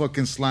ghost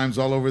fucking slimes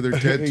all over their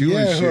tattoo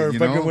and shit. Or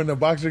fucking when the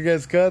boxer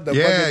gets cut. All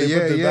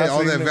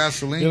that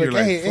Vaseline. You're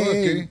like,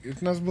 hey,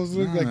 it's not supposed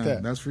to look like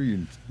that. That's for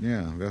you.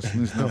 Yeah,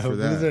 Vaseline's not for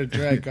that. These are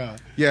track off.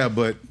 Yeah,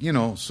 but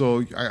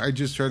so I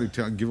just try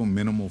to give them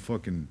minimal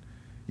fucking,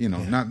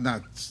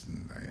 not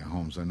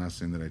Holmes. I'm not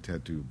saying that I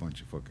tattoo a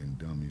bunch of fucking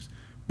dummies,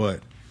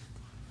 but.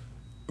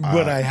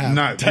 But I have.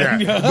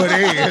 But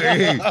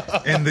hey,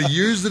 in the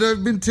years that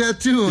I've been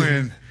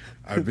tattooing,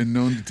 I've been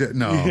known to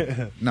no,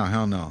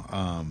 hell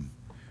no.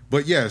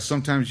 But yeah,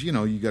 sometimes, you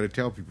got to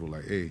tell people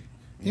like, hey,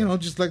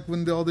 just like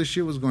when all this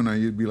shit was going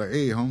on, you'd be like,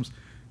 hey, Holmes,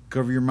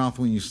 cover your mouth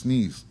when you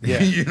sneeze.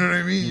 Yeah. You know what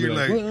I mean? You're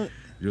like, what?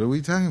 What are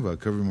you talking about?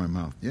 Covering my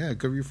mouth? Yeah,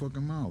 cover your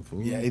fucking mouth.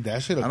 Fool. Yeah,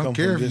 that should have come come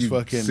from just you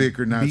fucking sick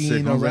or not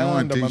sick. I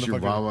want to taste your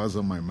babas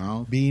on my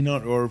mouth. Being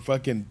on or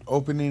fucking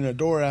opening a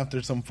door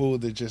after some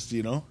food that just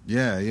Yeah.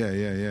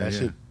 That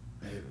shit.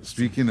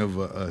 Speaking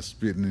of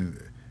spitting,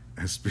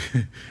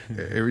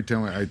 every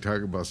time I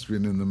talk about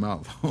spitting in the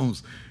mouth,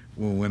 Holmes,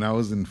 when I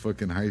was in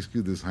fucking high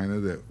school, this hyena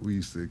that we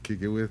used to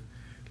kick it with,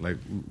 like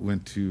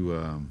went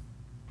to.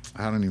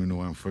 I don't even know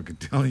why I'm fucking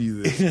telling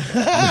you this,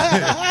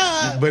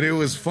 but it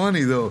was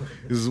funny though.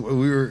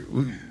 We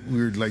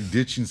were like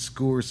ditching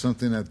school or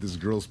something at this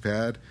girl's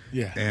pad,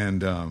 yeah,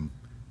 and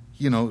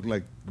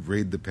like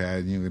raid the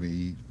pad. And you're gonna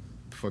eat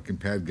fucking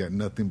pad got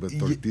nothing but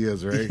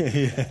tortillas, right?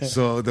 Yeah.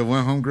 So the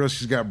one homegirl,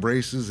 she's got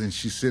braces, and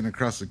she's sitting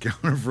across the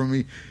counter from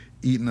me,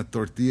 eating a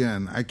tortilla,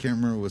 and I can't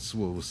remember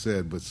what was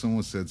said, but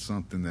someone said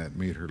something that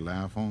made her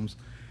laugh, Holmes,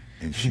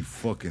 and she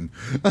fucking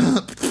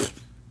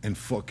and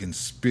fucking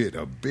spit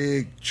a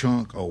big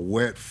chunk of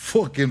wet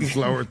fucking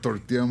flour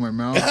tortilla in my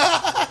mouth.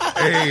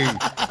 hey.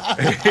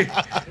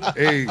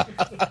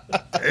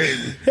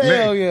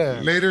 Hell yeah.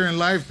 Later in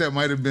life, that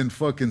might have been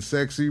fucking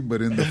sexy,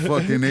 but in the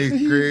fucking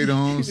 8th grade,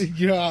 Holmes,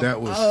 Yeah.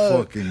 that was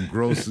fucking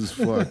gross as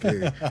fuck.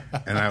 Hey.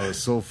 And I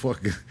was so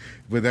fucking,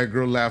 but that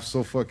girl laughed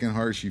so fucking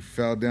hard, she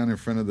fell down in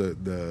front of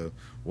the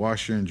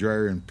washer and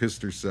dryer and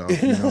pissed herself,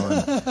 you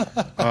know.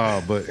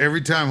 And, but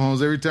every time,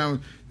 Holmes, every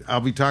time I'll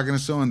be talking to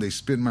someone, they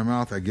spit in my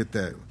mouth, I get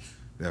that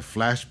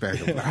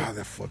flashback of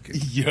that fucking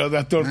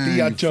that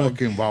tortilla you chunk.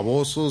 fucking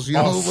babosos, you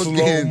All know, slow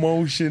fucking,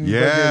 motion.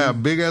 yeah,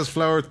 fucking- big ass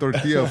flour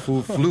tortilla,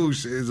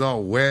 floosh is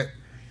all wet,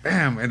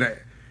 bam,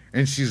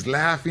 and she's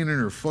laughing, and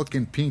her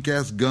fucking pink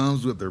ass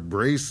gums with her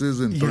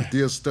braces and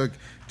tortilla stuck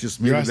just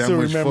made Yeah, I it that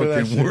still much remember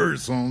that fucking shit.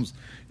 worse, Holmes.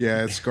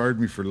 Yeah, it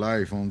scarred me for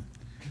life, Holmes.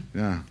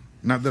 Yeah.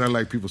 Not that I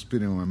like people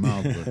spitting in my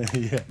mouth, but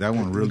Yeah. that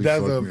one really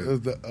That's fucked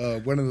me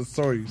up. one of the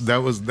stories.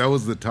 That was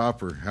the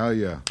topper. Hell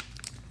yeah.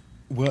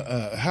 Well,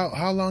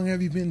 how long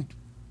have you been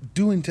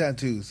doing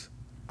tattoos?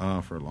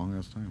 For a long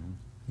ass time.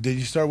 Did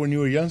you start when you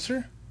were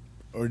youngster,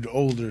 or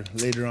older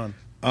later on?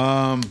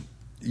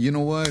 You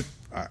know what?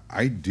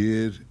 I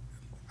did.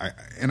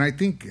 I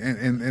think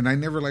and I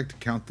never like to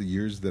count the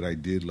years that I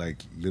did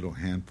like little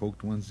hand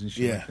poked ones and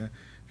shit like that,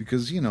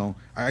 because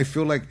I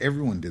feel like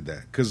everyone did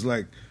that, because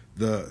like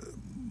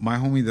my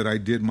homie that I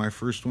did my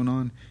first one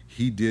on,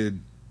 he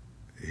did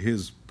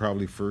his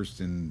probably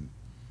first and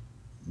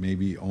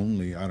maybe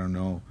only, I don't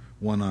know,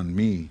 one on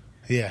me.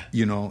 Yeah.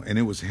 And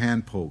it was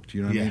hand poked,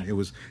 you know what I mean? It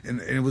was, and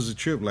it was a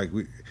trip. Like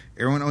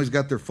everyone always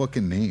got their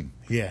fucking name.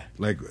 Yeah.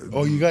 Like,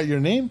 oh, you got your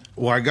name?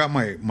 Well, I got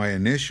my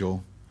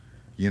initial,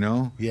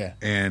 Yeah.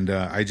 and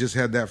I just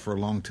had that for a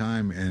long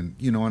time. And,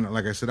 and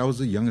like I said, I was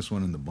the youngest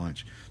one in the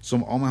bunch.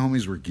 So all my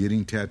homies were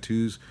getting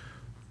tattoos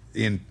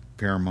in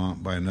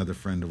Paramount by another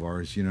friend of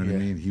ours, you know what I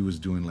mean? He was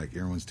doing like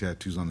everyone's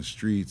tattoos on the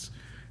streets.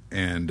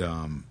 And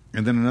then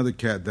another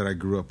cat that I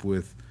grew up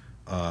with,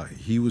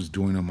 he was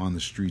doing them on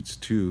the streets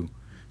too.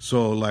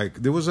 So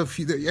like there was a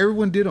few,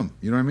 everyone did them,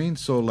 you know what I mean?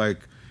 So like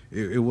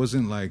it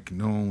wasn't like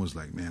no one was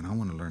like, man, I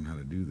want to learn how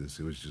to do this.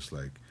 It was just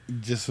like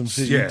just some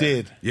shit you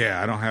did.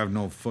 Yeah, I don't have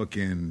no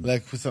fucking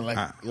like some I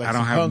some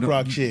don't have punk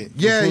rock shit.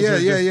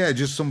 Yeah,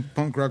 just some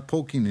punk rock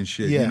poking and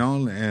shit, Yeah. you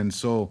know. And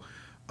so,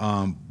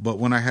 but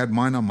when I had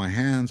mine on my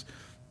hands,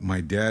 my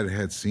dad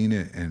had seen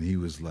it, and he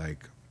was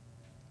like,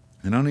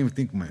 and I don't even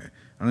think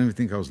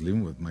I was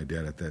living with my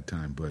dad at that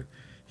time, but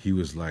he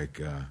was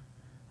like,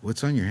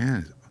 "What's on your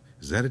hands?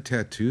 Is that a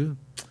tattoo?"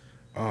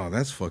 Oh,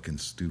 that's fucking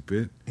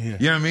stupid. Yeah.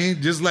 You know what I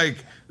mean? Just like,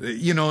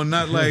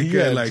 not like,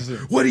 like,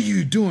 what are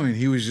you doing?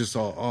 He was just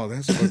all, oh,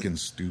 that's fucking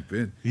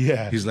stupid.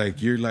 Yeah. He's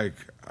like, you're like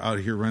out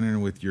here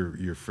running with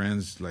your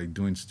friends, like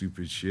doing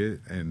stupid shit.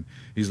 And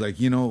he's like,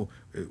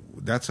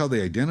 that's how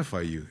they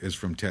identify you, is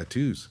from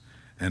tattoos.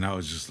 And I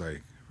was just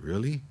like,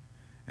 really?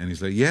 And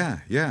he's like,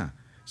 yeah.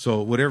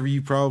 So whatever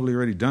you probably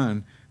already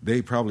done,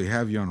 they probably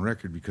have you on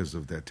record because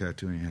of that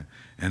tattooing.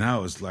 And I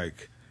was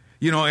like,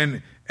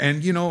 and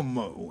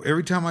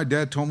every time my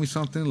dad told me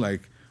something,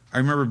 like, I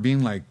remember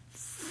being like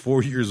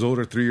 4 years old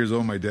or 3 years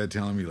old, my dad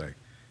telling me like,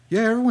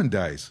 yeah, everyone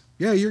dies.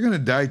 Yeah, you're going to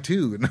die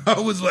too. And I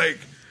was like,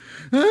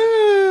 I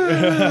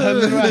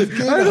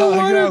don't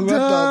want to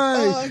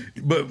die.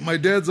 But my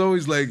dad's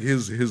always like,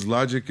 his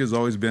logic has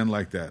always been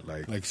like that.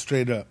 Like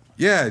straight up.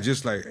 Yeah,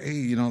 just like,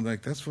 hey,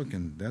 like that's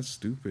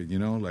stupid,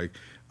 like,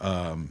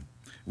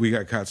 we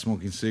got caught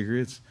smoking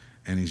cigarettes,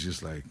 and he's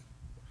just like,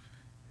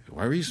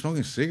 why were you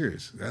smoking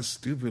cigarettes? That's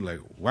stupid. Like,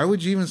 why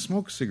would you even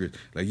smoke cigarettes?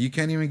 Like, you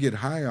can't even get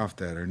high off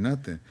that or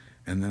nothing.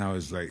 And then I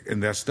was like,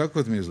 and that stuck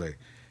with me. Is like,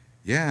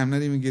 yeah, I'm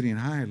not even getting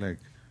high. Like,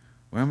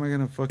 why am I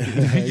gonna fucking,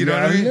 know what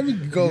I mean? Let me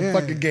go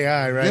fucking get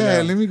high right now.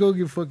 Yeah, let me go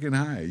get fucking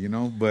high,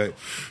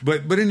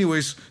 But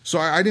anyways, so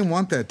I didn't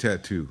want that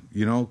tattoo,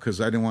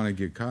 because I didn't want to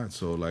get caught.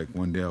 So like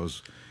one day I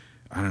was,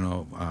 I don't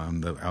know,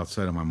 on the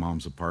outside of my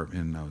mom's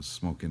apartment, and I was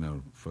smoking a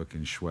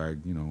fucking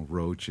swag,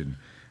 roach, and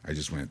I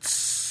just went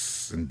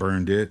and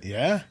burned it.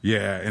 Yeah?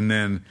 Yeah, and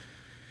then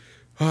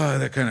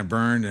that kind of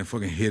burned and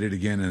fucking hit it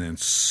again, and then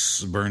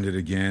burned it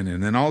again.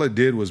 And then all it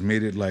did was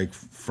made it like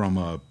from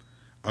a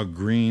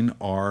green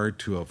R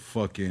to a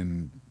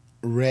fucking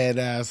red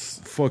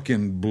ass,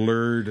 fucking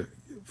blurred,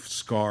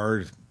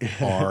 scarred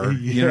R.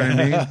 You know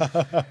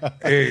what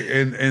I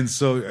mean? And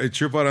so I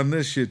trip out on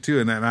this shit too.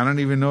 And I don't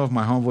even know if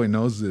my homeboy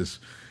knows this,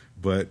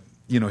 but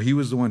he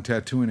was the one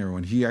tattooing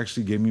everyone. He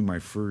actually gave me my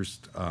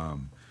first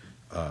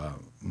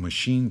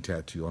machine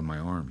tattoo on my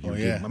arm.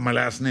 My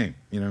last name.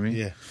 You know what I mean?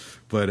 Yeah.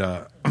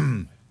 But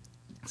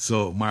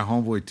so my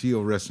homeboy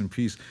Tio, rest in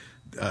peace.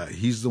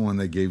 He's the one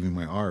that gave me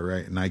my art,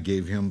 right? And I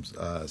gave him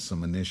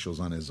some initials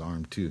on his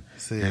arm too.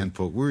 Hand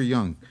poke. We were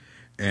young,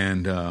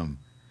 and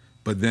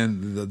but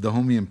then the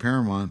homie in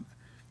Paramount,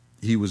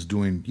 he was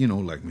doing, you know,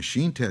 like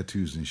machine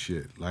tattoos and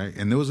shit. Like,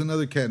 and there was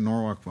another cat in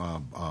Norwalk,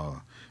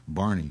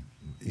 Barney.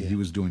 Yeah.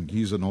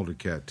 He's an older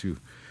cat too.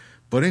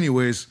 But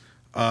anyways,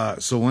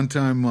 so one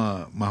time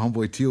my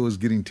homeboy Tio was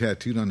getting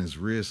tattooed on his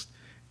wrist,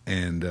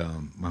 and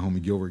my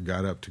homie Gilbert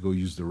got up to go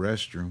use the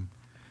restroom,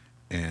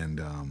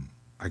 and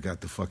I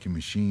got the fucking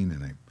machine,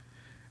 and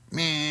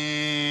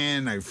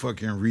I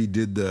fucking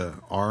redid the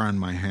R on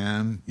my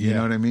hand. You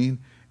know what I mean?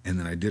 And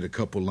then I did a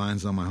couple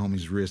lines on my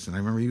homie's wrist, and I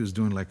remember he was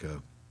doing like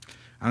a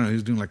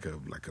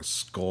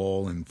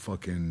skull and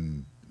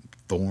fucking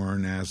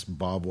thorn ass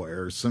barbed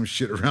wire or some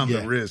shit around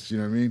the wrist. You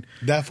know what I mean?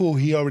 That fool,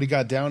 he already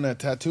got down at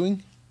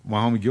tattooing. My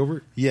homie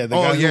Gilbert. Yeah. The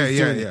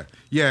guy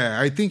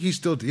Yeah. I think he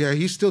still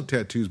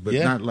tattoos, but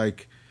not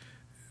like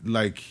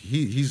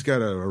he's got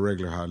a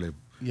regular hot lip.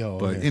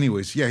 But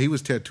anyways, he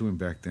was tattooing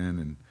back then,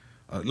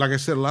 and like I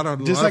said, a lot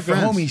of like a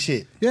homie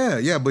shit.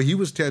 Yeah, but he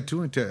was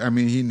tattooing. I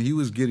mean, he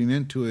was getting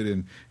into it,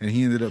 and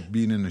he ended up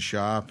being in the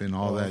shop and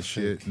all that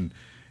shit,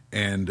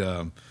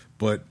 and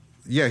but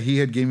yeah, he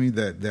had gave me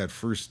that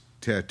first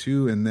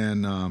tattoo, and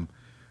then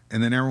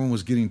everyone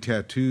was getting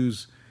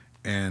tattoos,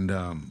 and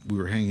we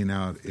were hanging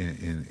out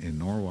in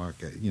Norwalk,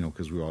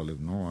 because we all live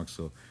in Norwalk,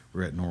 so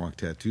we're at Norwalk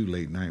Tattoo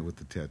late night with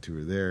the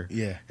tattooer there.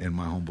 Yeah, and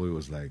my homeboy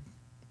was like,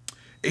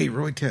 "Hey,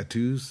 Roy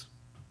tattoos,"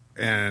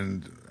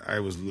 and I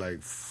was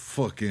like,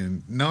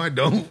 "Fucking no, I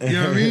don't." You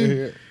know what I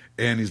mean?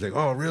 And he's like,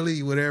 "Oh,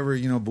 really? Whatever,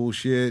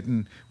 bullshit."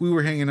 And we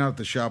were hanging out at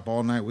the shop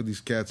all night with these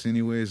cats,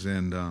 anyways,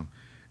 and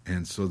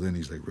so then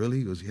he's like, "Really?"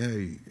 He goes, "Yeah,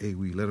 hey,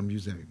 we let him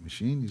use that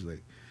machine." He's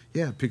like,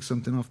 "Yeah, pick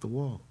something off the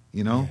wall,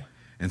 Yeah.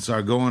 And so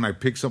I go and I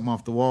pick something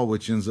off the wall,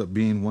 which ends up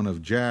being one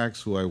of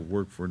Jack's, who I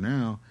work for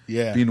now.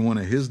 Yeah. Being one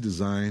of his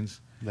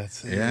designs.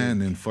 That's it. Yeah,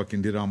 and then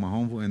fucking did it on my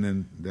homeboy. And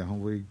then that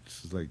homeboy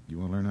was like, "You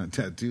want to learn how to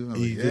tattoo?" I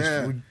was like,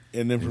 "Yeah."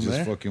 And then from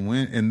there? Fucking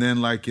went. And then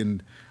like I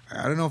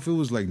don't know if it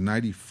was like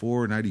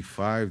 94,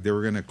 95, they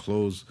were going to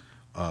close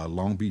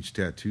Long Beach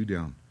Tattoo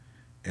down.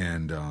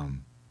 And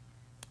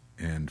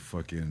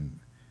fucking...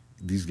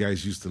 These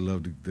guys used to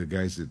love the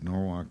guys at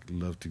Norwalk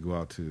loved to go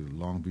out to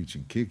Long Beach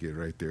and kick it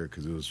right there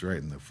because it was right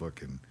in the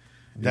fucking.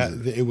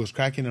 It was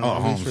cracking in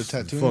Long Beach for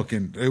tattooing.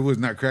 Fucking, it was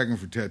not cracking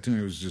for tattooing.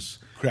 It was just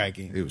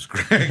cracking. It was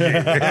cracking.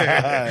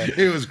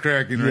 It was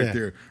cracking right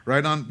there,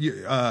 right on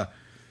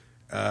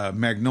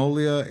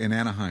Magnolia and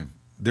Anaheim.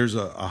 There's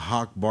a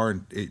Hawk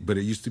bar, but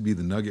it used to be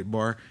the Nugget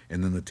bar,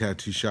 and then the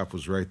tattoo shop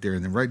was right there,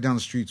 and then right down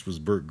the streets was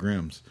Burt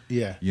Grimm's.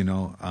 Yeah,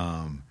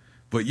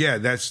 But yeah,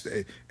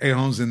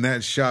 Holmes, and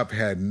that shop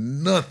had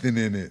nothing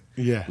in it.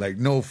 Yeah. Like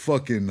no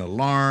fucking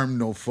alarm,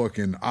 no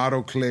fucking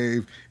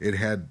autoclave. It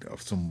had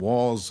some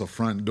walls, a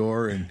front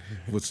door, and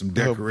with some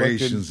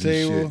decorations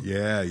and shit.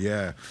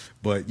 Yeah.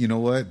 But you know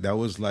what? That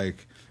was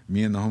like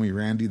me and the homie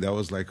Randy, that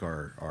was like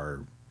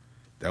our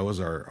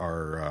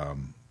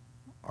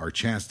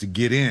chance to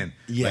get in.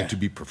 Yeah. Like to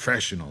be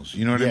professionals.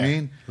 You know what I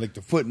mean? Like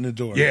the foot in the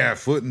door. Yeah,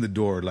 foot in the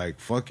door.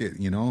 Like fuck it,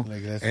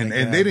 Like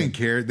and they didn't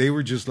care. They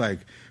were just like,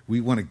 we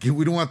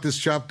don't want this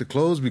shop to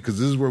close because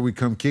this is where we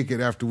come kick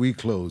it after we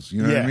close.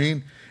 You know what I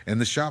mean?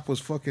 And the shop was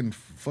fucking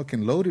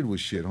loaded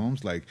with shit,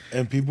 Holmes. Like,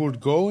 and people would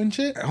go and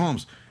shit.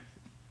 Holmes.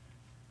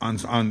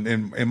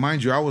 And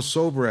mind you, I was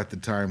sober at the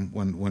time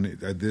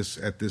at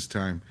this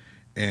time,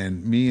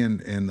 and me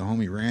and the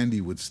homie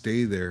Randy would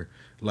stay there,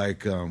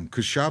 like,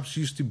 because shops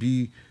used to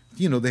be,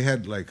 they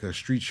had like a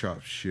street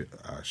shop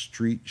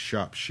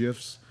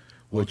shifts,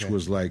 which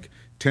was like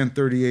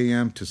 10:30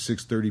 a.m. to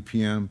 6:30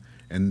 p.m.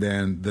 And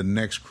then the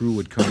next crew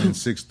would come in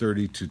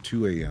 6:30 to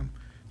 2 a.m.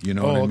 You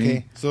know what I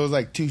mean? So it was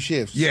like 2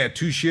 shifts. Yeah,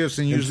 2 shifts,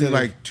 and usually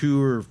like 2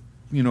 or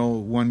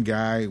one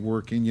guy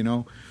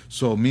working.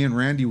 So me and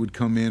Randy would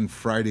come in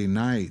Friday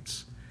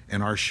nights,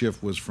 and our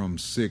shift was from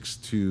 6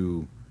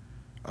 to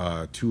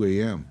 2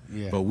 a.m.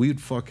 Yeah. But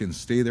we'd fucking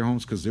stay there,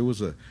 Homes, because there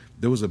was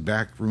a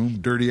back room,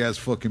 dirty ass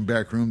fucking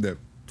back room that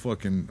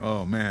fucking,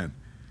 oh man.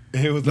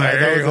 It was like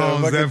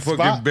that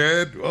fucking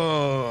bed.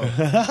 Oh,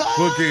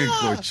 fucking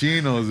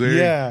cochinos, eh?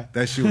 Yeah,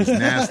 that shit was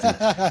nasty.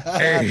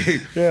 Hey,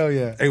 hell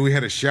yeah. Hey, we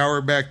had a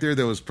shower back there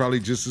that was probably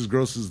just as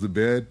gross as the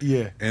bed.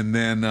 Yeah, and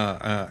then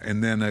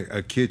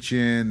a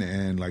kitchen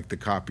and like the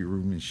copy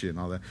room and shit and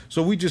all that.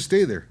 So we just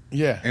stay there.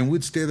 Yeah, and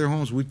we'd stay there,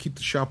 Homes. We'd keep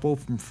the shop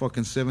open for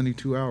fucking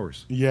 72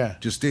 hours. Yeah,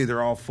 just stay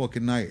there all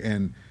fucking night,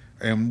 and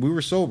we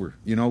were sober.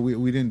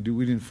 We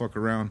didn't fuck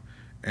around.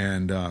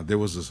 And there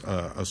was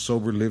a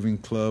sober living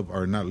club,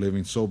 or not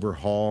living, sober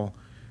hall,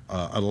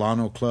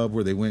 Alano Club,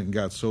 where they went and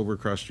got sober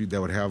across the street, that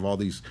would have all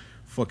these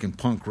fucking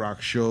punk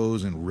rock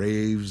shows and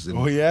raves. And,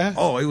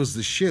 it was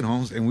the shit,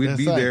 Holmes. And we'd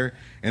be there.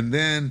 And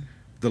then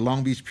the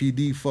Long Beach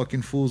PD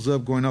fucking fools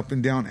up going up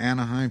and down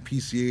Anaheim,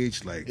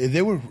 PCH. Like,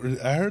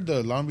 I heard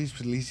the Long Beach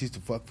police used to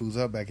fuck fools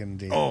up back in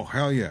the day. Oh,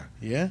 hell yeah.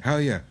 Yeah? Hell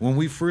yeah.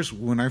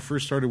 When I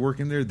first started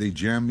working there, they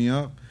jammed me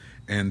up.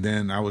 And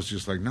then I was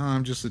just like,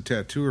 I'm just a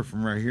tattooer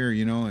from right here,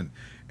 and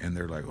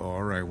they're like, oh,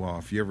 all right, well,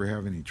 if you ever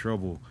have any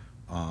trouble,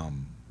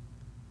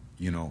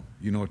 you know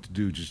what to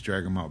do, just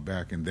drag them out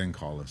back and then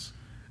call us.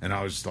 And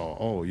I was just all,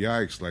 oh,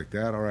 yikes, like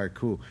that, all right,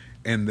 cool.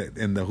 And the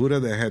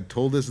Huda that had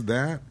told us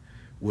that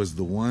was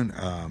the one,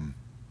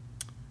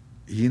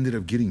 he ended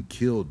up getting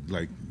killed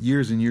like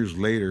years and years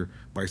later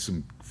by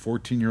some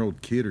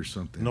 14-year-old kid or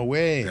something. No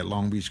way. That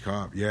Long Beach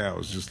cop. Yeah, I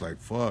was just like,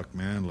 fuck,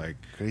 man. Like,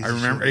 Crazy I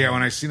remember, shit,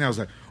 when I seen it, I was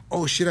like,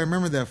 oh shit, I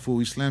remember that fool.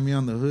 He slammed me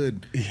on the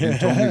hood and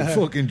told me to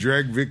fucking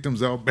drag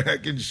victims out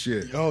back and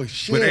shit. Oh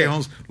shit. But hey,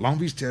 Holmes, Long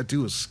Beach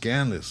Tattoo was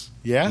scandalous.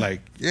 Yeah?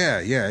 Like, yeah.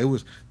 It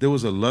was, there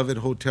was a Love It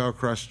hotel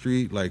across the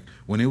street. Like,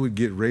 when it would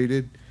get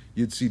raided,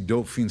 you'd see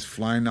dope fiends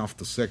flying off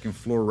the second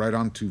floor right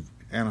onto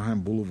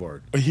Anaheim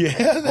Boulevard. Yeah,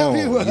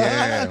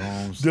 yeah,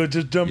 Holmes. They'll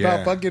just jump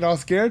out fucking all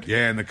scared.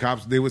 Yeah, and the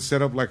cops, they would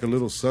set up like a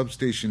little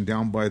substation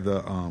down by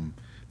the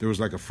there was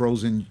like a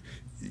frozen,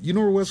 you know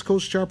where West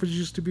Coast Choppers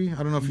used to be?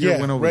 I don't know if you ever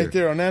went over right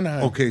there on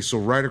Anaheim. Okay, so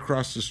right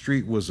across the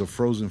street was a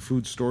frozen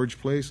food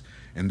storage place,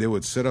 and they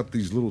would set up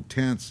these little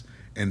tents,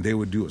 and they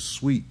would do a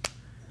sweep.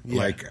 Yeah.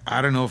 Like,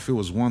 I don't know if it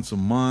was once a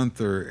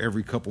month or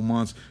every couple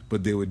months,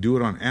 but they would do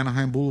it on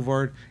Anaheim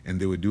Boulevard, and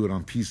they would do it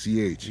on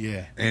PCH.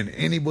 Yeah. And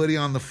anybody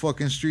on the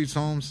fucking streets,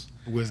 Holmes,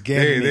 was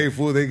getting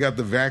they got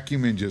the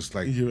vacuum and just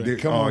like,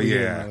 come on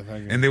here,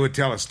 and they would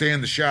tell us, stay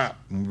in the shop,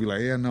 and we'd be like,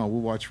 yeah, no,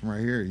 we'll watch from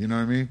right here. You know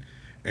what I mean?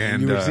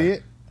 And you would see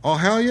it. Oh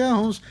hell yeah,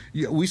 Holmes!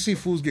 Yeah, we see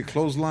fools get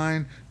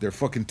clotheslined, their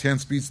fucking 10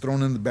 speeds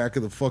thrown in the back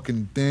of the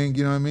fucking thing.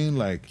 You know what I mean?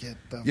 Like, get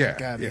the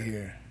fuck out of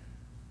here.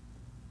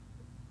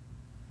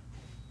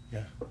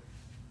 Yeah.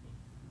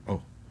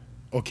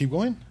 Oh, keep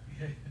going?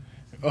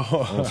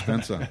 Oh,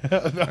 Spencer.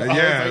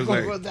 I was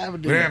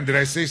like, damn, did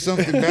I say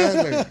something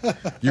bad?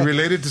 Like, you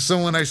related to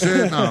someone I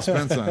said? No,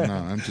 Spencer. No,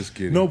 I'm just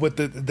kidding. No, but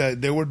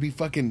there would be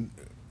fucking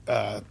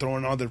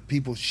throwing other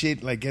people's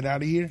shit, like, get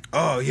out of here.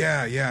 Oh,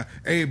 yeah.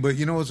 Hey, but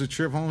you know what's a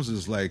trip, Holmes,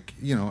 is like,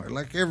 you know,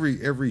 like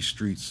every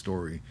street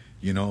story,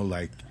 you know,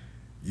 like,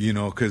 you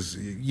know, because,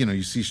 you know,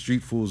 you see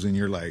street fools and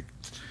you're like,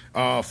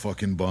 oh,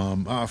 fucking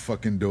bum, oh,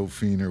 fucking dope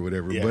fiend or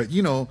whatever. Yeah. But,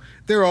 you know,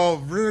 they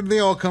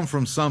all come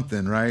from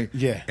something, right?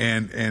 Yeah.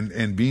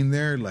 And being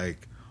there,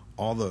 like,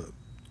 all the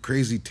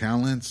crazy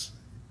talents,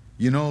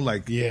 you know,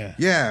 like,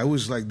 yeah, it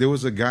was like, there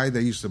was a guy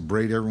that used to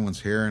braid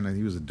everyone's hair, and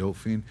he was a dope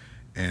fiend,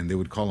 and they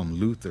would call him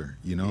Luther,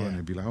 you know, and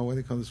they'd be like, oh, why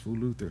they call this fool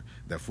Luther?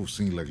 That fool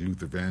sing like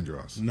Luther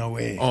Vandross. No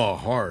way. Oh,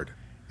 hard.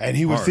 And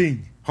he would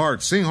sing.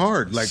 Sing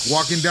hard. Like,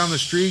 walking down the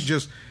street,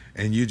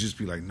 and you just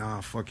be like,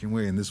 nah, fucking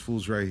way. And this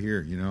fool's right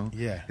here, you know?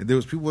 Yeah. And there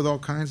was people with all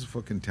kinds of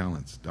fucking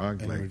talents,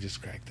 dog. And like, they were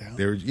just cracked out.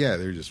 They were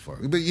just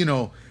fucking. But, you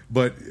know,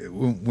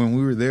 when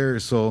we were there,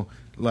 so,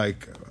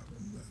 like,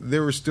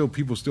 there were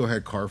people still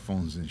had car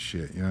phones and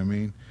shit, you know what I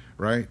mean?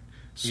 Right?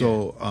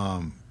 So,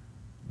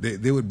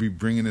 they would be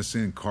bringing us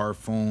in car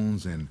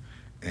phones and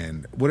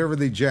whatever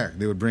they jacked,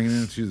 they would bring it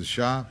into the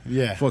shop.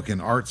 Yeah. Fucking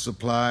art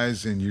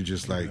supplies, and you're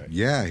just like,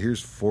 yeah,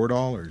 here's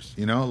 $4.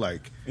 You know,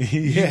 like, we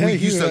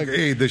used to,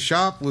 hey, the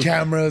shop was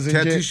cameras and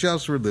tattoo shit.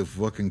 shops were the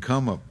fucking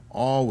come up.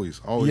 Always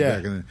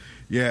back in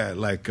the,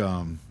 like,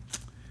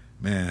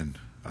 man,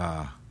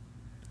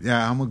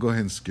 yeah, I'm gonna go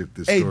ahead and skip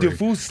this story. Hey, the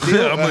fool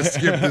still. I'm gonna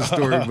skip this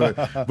story,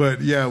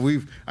 but yeah,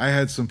 I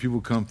had some people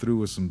come through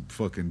with some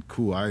fucking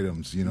cool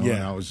items, you know,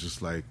 and I was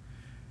just like,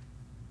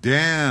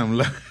 damn,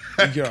 like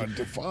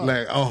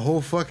a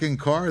whole fucking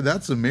car.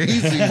 That's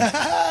amazing.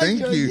 Thank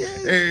you.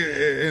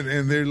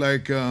 And they're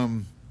like,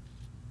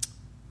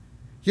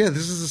 yeah,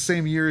 this is the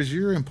same year as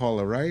your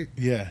Impala, right?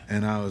 Yeah.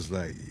 And I was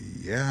like,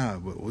 yeah,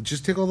 but we'll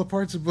just take all the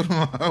parts and put them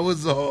on. I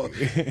was all,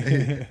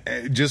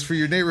 just for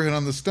your neighborhood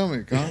on the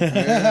stomach, huh?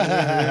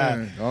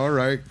 Yeah. All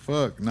right,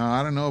 fuck. No,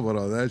 I don't know about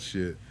all that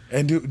shit.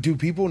 And do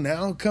people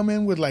now come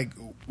in with like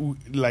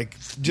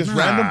just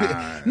random people?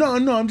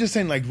 No, I'm just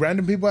saying, like,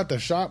 random people at the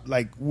shop,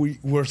 like,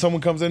 where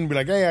someone comes in and be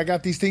like, hey, I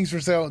got these things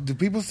for sale. Do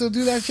people still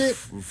do that shit?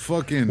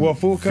 Fucking well,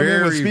 fool come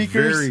in with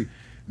speakers.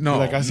 No,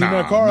 like, I see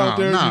my car out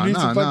there. You need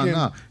some fucking.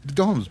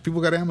 Domes,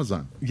 people got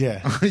Amazon.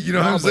 Yeah, you know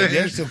what I'm saying.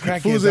 There's still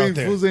crackheads out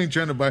there. Fools ain't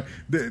trying to buy.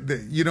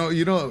 You know,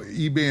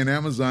 eBay and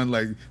Amazon.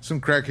 Like, some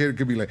crackhead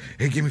could be like,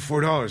 "Hey, give me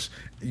 $4."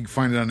 You can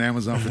find it on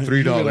Amazon for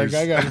 $3. Like,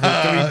 I got it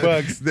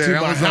for $3. The to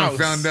Amazon my house.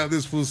 found out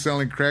this fool's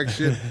selling crack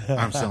shit.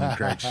 I'm selling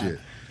crack shit.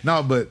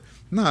 No,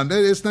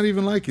 it's not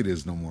even like it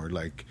is no more.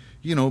 Like,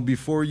 you know,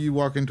 before you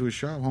walk into a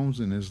shop,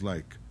 Holmes, and it's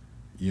like,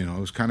 you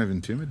know, it's kind of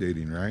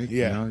intimidating, right?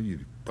 Yeah. You know, you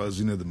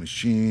buzzing of the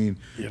machine.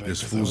 Like,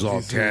 this fool's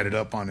all tatted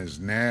up on his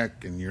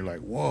neck, and you're like,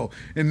 whoa.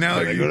 And now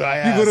like, you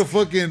go to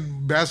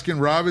fucking Baskin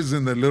Robbins,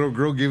 and the little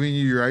girl giving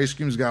you your ice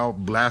cream's got all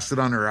blasted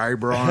on her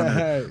eyebrow and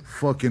her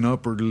fucking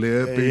upper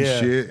lip and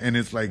shit. And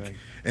it's like,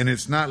 and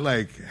it's not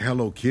like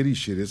Hello Kitty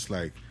shit. It's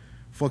like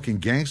fucking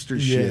gangster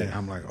shit.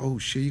 I'm like, oh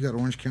shit, you got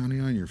Orange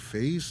County on your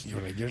face? You're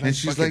like and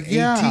she's like,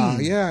 18.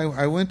 yeah,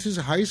 I went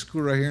to high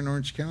school right here in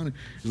Orange County.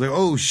 She's like,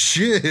 oh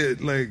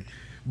shit, like.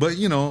 But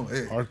you know,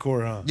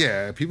 hardcore, huh?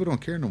 Yeah, people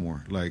don't care no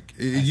more. Like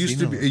it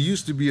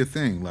used to be a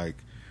thing. Like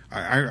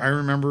I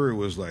remember it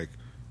was like,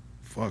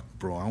 fuck,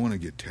 bro, I want to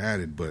get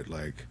tatted, but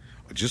like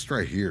just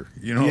right here,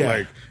 you know,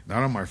 like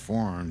not on my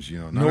forearms, you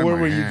know, not nowhere on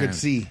my where hand. you could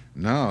see.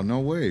 No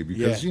way,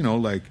 because you know,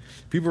 like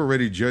people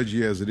already judge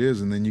you as it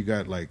is, and then you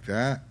got like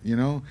that, you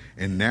know,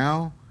 and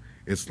now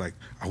it's like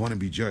I want to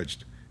be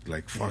judged.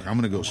 Like fuck, I'm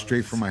gonna go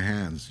straight for my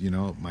hands, you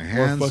know, my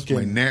hands,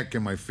 my neck,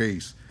 and my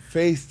face.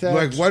 face tat.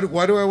 Like,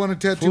 why do I want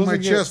to tattoo Fools my will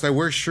get- chest? I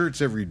wear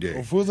shirts every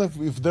day. Fools like,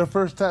 if their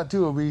first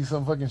tattoo will be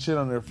some fucking shit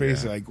on their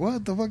face, Yeah. like,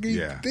 what the fuck are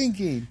you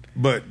thinking?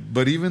 But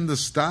even the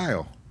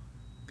style,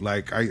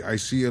 like I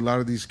see a lot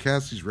of these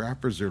cats, these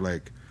rappers, they're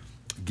like,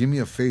 give me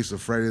a face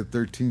of Friday the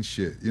 13th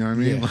shit. You know what I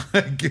mean? Yeah.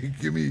 Like,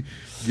 give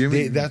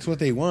me. That's what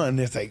they want. And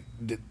it's like,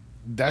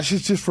 that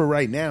shit's just for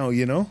right now,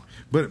 you know?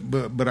 But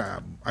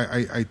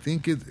I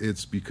think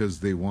it's because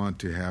they want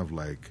to have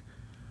like,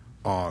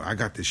 oh, I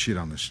got this shit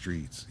on the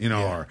streets, you know,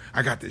 Yeah. or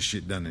I got this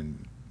shit done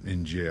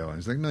in jail. And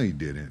it's like, no, you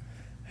didn't.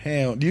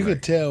 Hell, you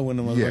could tell when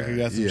the motherfucker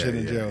got some shit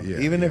in jail. yeah,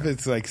 Even if yeah.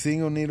 it's like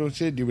single needle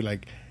shit, you'd be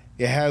like,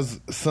 it has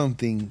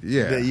something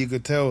Yeah. that you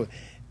could tell.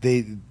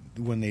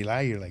 When they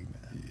lie, you're like,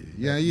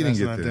 Yeah, you didn't that's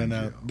get not that done in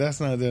out. jail. That's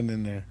not done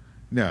in there.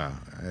 No,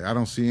 I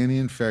don't see any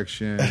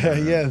infection.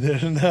 Yeah,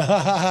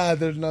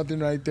 there's nothing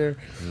right there.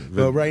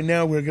 But right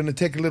now, we're going to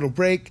take a little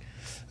break,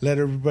 let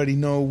everybody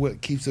know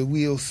what keeps the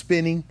wheels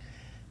spinning.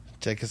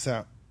 Check us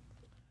out.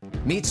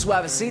 Meet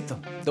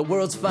Suavecito, the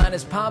world's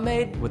finest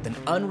pomade with an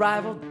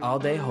unrivaled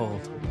all-day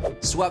hold.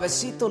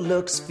 Suavecito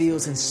looks,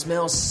 feels, and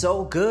smells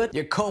so good,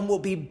 your comb will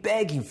be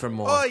begging for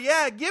more. Oh,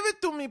 yeah, give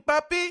it to me,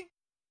 papi.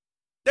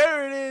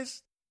 There it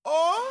is.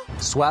 Oh.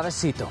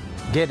 Suavecito.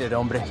 Get it,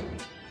 hombre.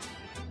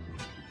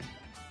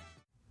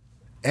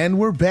 And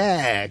we're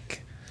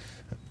back.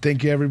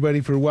 Thank you,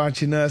 everybody, for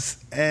watching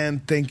us.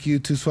 And thank you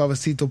to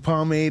Suavecito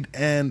Pomade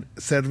and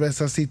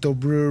Cervecacito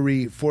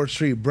Brewery, 4th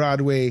Street,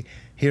 Broadway,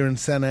 here in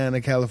Santa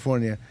Ana,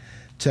 California.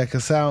 Check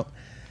us out.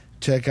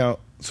 Check out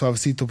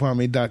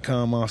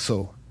suavecitopomade.com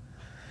also.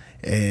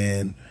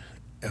 And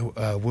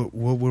what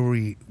were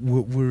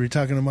we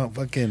talking about?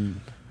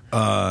 Fucking... We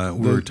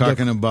were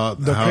talking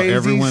about the how crazies.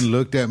 everyone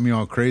looked at me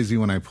all crazy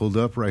when I pulled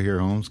up right here,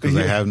 Holmes, because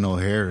I Yeah. have no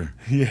hair.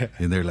 Yeah.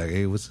 And they're like,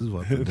 hey, what's this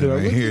Walter They're doing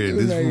like, right "What's he here?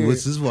 doing right here?"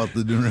 What's this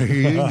Walter doing right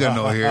here? You ain't got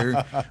no hair.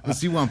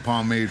 What's he want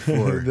pomade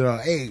for? They're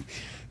like, hey,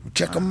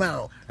 check them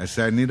out. I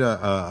said, I need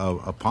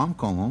a palm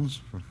comb,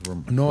 Holmes.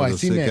 No, for I the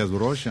seen sick that. as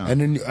Roshan.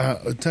 And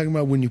then talking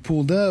about when you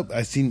pulled up,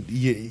 I seen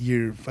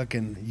you're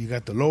fucking. You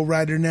got the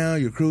lowrider now.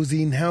 You're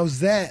cruising.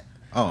 How's that?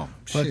 Oh,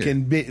 shit.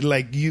 Fucking bit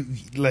like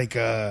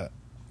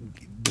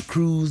the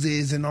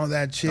cruises and all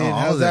that shit. Oh, all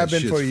How's that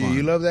been shit's for you? fun.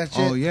 You love that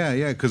shit? Oh,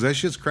 yeah, because that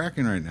shit's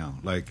cracking right now.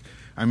 Like,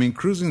 I mean,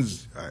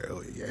 cruising's,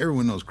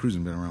 everyone knows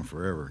cruising been around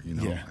forever, you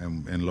know, Yeah.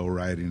 and low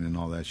riding and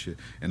all that shit.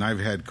 And I've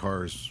had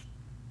cars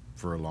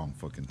for a long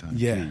fucking time,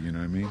 Yeah. too, you know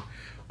what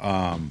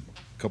I mean?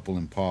 Couple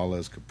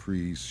Impalas,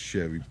 Caprice,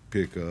 Chevy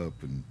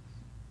pickup, and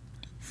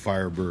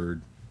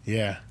Firebird.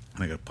 Yeah.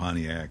 And I got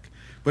Pontiac.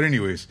 But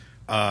anyways,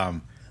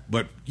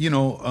 but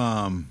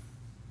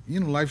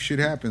life shit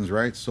happens,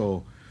 right?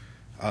 So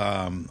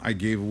I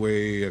gave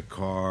away a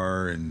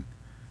car, and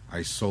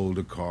I sold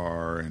a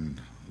car,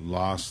 and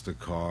lost a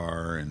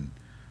car, and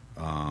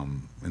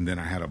then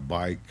I had a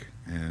bike,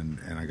 and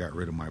I got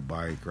rid of my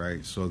bike,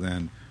 right? So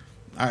then,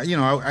 I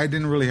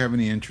didn't really have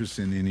any interest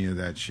in any of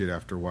that shit.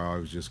 After a while, I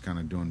was just kind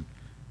of doing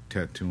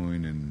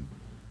tattooing and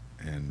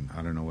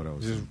I don't know what I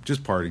was doing.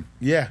 Just partying.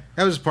 Yeah.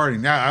 I was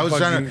partying. Now I was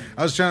Fucking-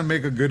 trying to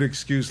make a good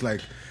excuse,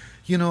 like,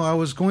 I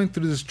was going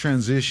through this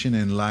transition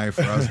in life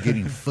where I was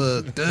getting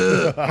fucked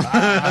up.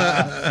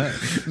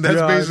 That's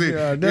basically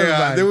never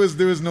mind.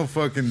 There was no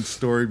fucking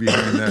story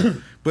behind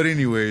that. But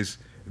anyways,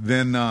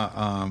 then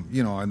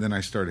and then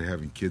I started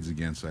having kids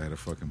again, so I had to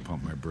fucking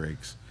pump my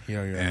brakes.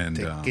 And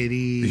take it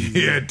easy.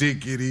 Yeah,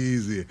 take it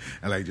easy.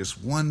 And like,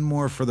 just one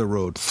more for the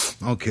road.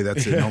 Okay,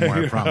 that's it. No more,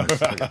 I promise.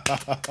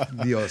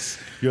 Dios.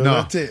 Yo, No.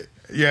 that's it.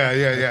 Yeah.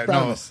 No,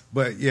 Promise.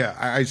 but yeah,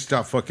 I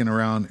stopped fucking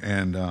around,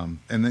 and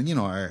then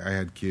I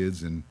had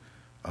kids and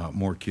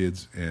more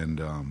kids, and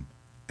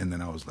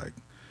then I was like,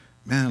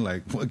 man,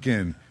 like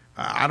fucking,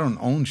 I don't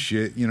own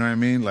shit, you know what I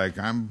mean? Like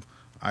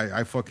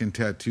I fucking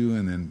tattoo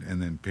and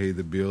then pay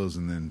the bills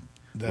and then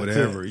That's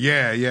whatever. it.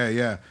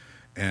 Yeah.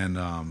 And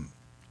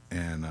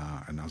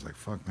I was like,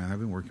 fuck, man, I've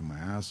been working my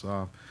ass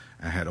off.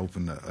 I had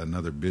opened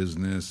another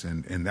business,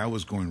 and that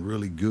was going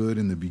really good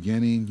in the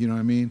beginning. You know what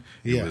I mean?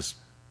 Yeah. It was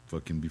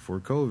fucking before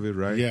COVID,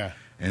 right? Yeah.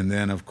 And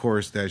then, of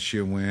course, that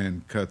shit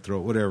went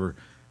cutthroat, whatever.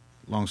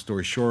 Long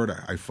story short,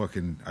 I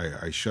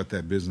shut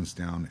that business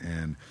down,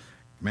 and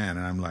man,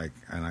 and I'm like,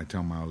 and I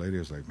tell my old lady, I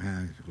was like,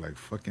 man, like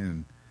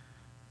fucking,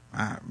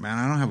 I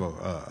don't have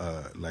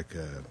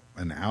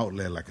an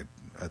outlet, like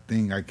a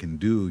thing I can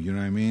do. You know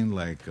what I mean?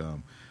 Like,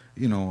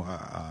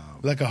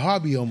 Like a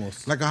hobby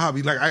almost. like a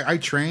hobby. Like I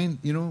train,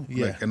 Yeah.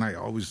 like, and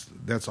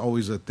that's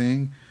always a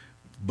thing.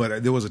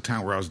 But there was a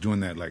time where I was doing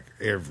that like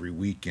every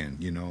weekend,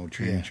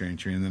 training.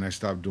 And then I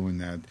stopped doing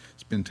that,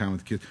 spend time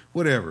with the kids,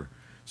 whatever.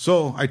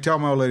 So I tell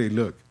my old lady,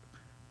 look,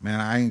 man,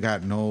 I ain't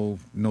got no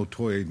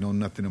toy, no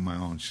nothing of my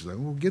own. She's like,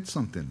 well, get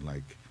something.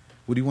 Like,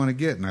 what do you want to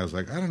get? And I was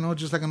like, I don't know,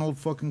 just like an old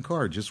fucking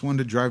car. Just one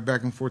to drive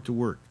back and forth to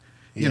work.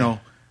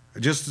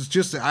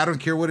 Just I don't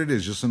care what it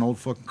is, just an old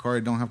fucking car.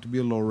 It don't have to be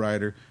a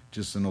lowrider,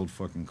 just an old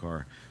fucking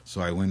car.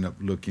 So I went up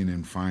looking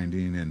and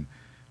finding and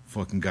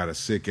fucking got a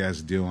sick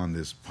ass deal on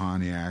this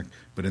Pontiac.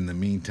 But in the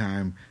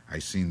meantime, I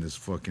seen this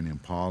fucking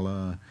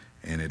Impala,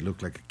 and it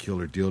looked like a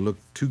killer deal. It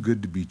looked too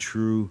good to be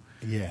true.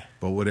 Yeah.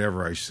 But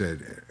whatever, I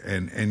said.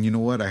 And you know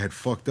what? I had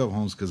fucked up,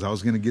 Holmes, because I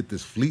was going to get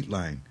this Fleet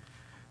line.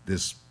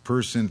 This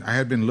person, I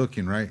had been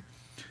looking, right?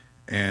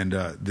 And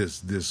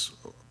this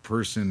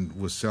person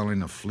was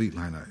selling a Fleet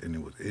line.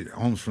 And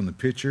Holmes, from the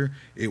picture,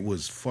 it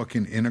was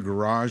fucking in a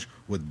garage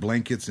with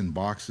blankets and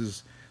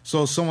boxes.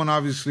 So someone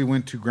obviously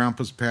went to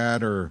Grandpa's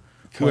pad or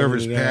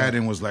whoever's pad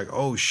and was like,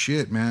 oh,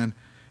 shit, man.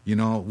 You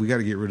know, we got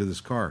to get rid of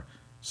this car.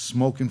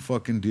 Smoking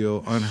fucking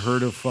deal,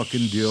 unheard of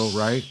fucking deal,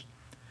 right?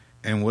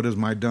 And what does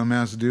my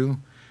dumbass do?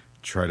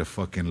 Try to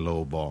fucking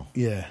lowball.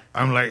 Yeah.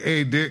 I'm like,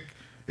 hey, Dick,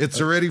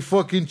 it's already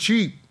fucking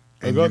cheap.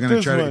 And I got you're gonna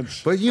this try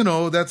much. But you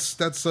know, that's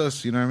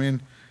us, you know what I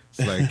mean? It's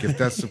like, if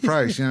that's the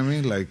price, you know what I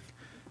mean? Like,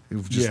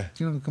 if just,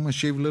 you know, come on,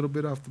 shave a little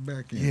bit off the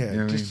back end. Yeah, you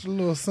know what just I mean? a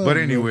little something. But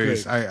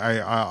anyways, real quick. I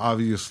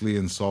obviously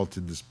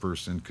insulted this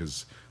person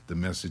because the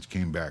message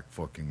came back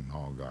fucking,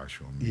 oh gosh,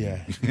 on me.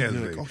 Yeah. I was You're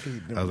like, like,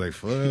 okay, I was like,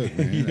 fuck,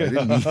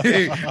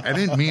 man. I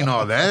didn't mean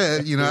all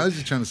that. You know, I was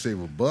just trying to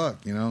save a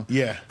buck, you know?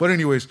 Yeah. But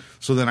anyways,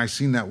 so then I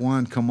seen that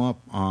one come up,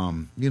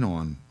 you know,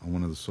 on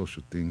one of the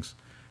social things.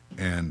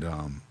 And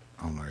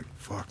I'm like,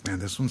 fuck, man,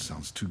 this one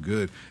sounds too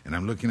good. And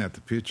I'm looking at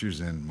the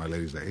pictures, and my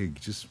lady's like, hey,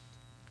 just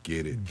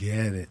get it.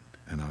 Get it.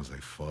 And I was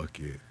like, fuck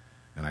it.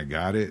 And I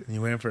got it. And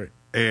you went for it.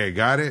 Hey, I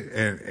got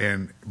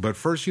it. But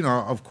first, you know,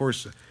 of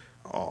course,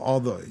 all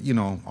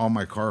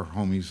my car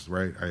homies,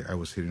 right? I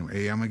was hitting them,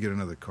 hey, I'm going to get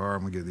another car.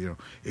 I'm going to get, you know,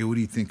 hey, what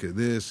do you think of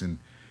this? And,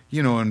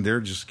 you know, and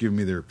they're just giving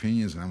me their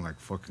opinions. And I'm like,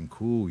 fucking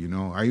cool, you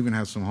know. I even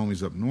have some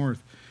homies up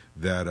north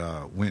that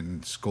went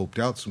and scoped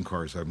out some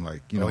cars. I'm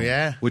like, you know,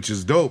 yeah? Which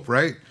is dope,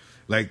 right?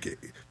 Like,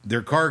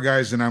 they're car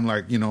guys, and I'm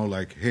like, you know,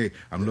 like, hey,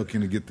 I'm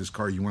looking to get this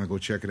car. You want to go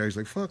check it out? He's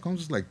like, fuck, I'm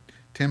just like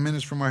 10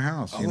 minutes from my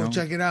house. I'll you go know?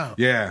 check it out.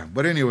 Yeah.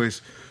 But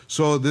anyways,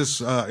 so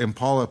this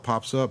Impala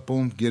pops up,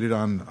 boom, get it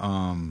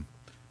on,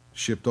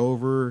 shipped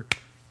over,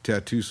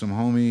 tattoo some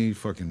homie,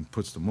 fucking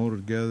puts the motor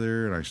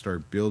together, and I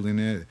start building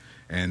it.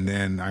 And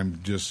then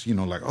I'm just, you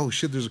know, like, oh,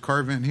 shit, there's a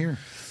car event here.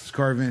 There's a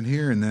car event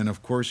here. And then,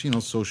 of course, you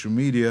know, social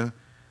media,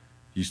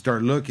 you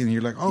start looking, and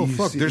you're like, oh,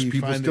 fuck, there's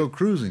people still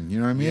cruising. You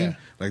know what I mean? Yeah.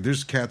 Like,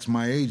 there's cats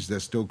my age that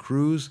still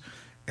cruise,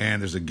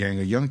 and there's a gang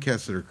of young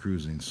cats that are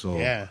cruising. So,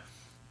 Yeah.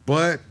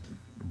 But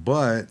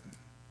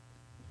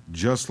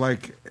just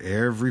like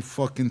every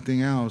fucking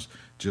thing else,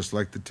 just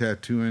like the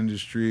tattoo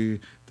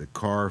industry, the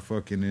car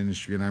fucking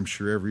industry, and I'm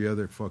sure every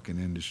other fucking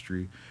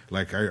industry.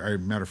 Like,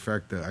 matter of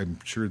fact, I'm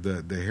sure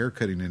the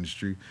haircutting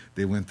industry,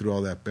 they went through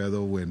all that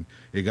pedo when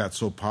it got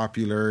so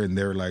popular, and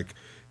they're like,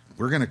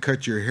 we're going to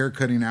cut your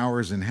haircutting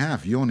hours in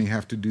half. You only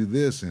have to do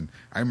this. And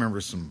I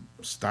remember some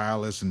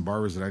stylists and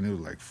barbers that I knew,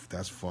 like,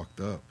 that's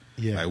fucked up.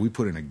 Yeah. Like, we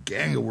put in a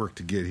gang of work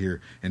to get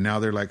here. And now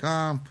they're like,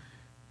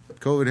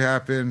 COVID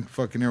happened.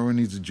 Fucking everyone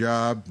needs a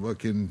job.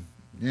 Fucking,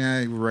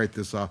 yeah, we'll write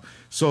this off.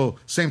 So,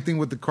 same thing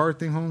with the car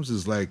thing, Holmes,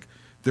 is like,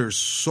 there's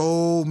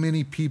so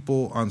many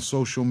people on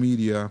social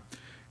media,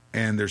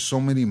 and there's so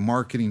many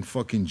marketing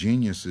fucking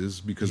geniuses,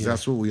 because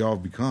that's what we all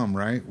become,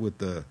 right? With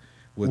the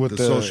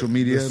social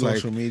media. The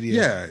social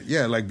media.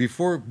 Yeah. Like,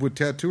 before, with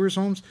tattooers,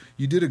 Holmes,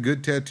 you did a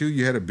good tattoo,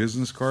 you had a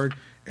business card,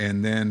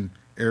 and then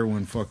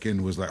everyone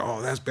fucking was like,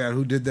 oh, that's bad.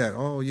 Who did that?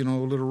 Oh, you know,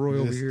 Lil Roy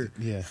over here.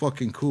 Yeah.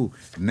 Fucking cool.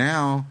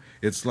 Now,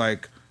 it's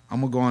like, I'm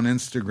going to go on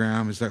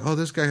Instagram. It's like, oh,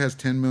 this guy has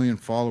 10 million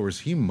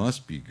followers. He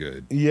must be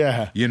good.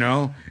 Yeah. You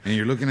know? And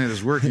you're looking at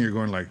his work, and you're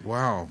going like,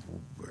 wow.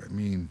 I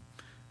mean,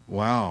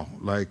 wow.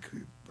 Like,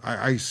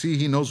 I see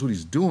he knows what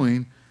he's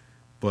doing,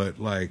 but,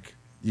 like,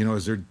 you know,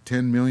 is there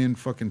 10 million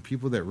fucking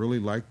people that really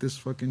like this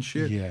fucking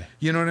shit? Yeah.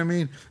 You know what I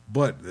mean?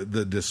 But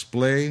the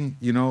display,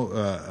 you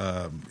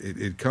know,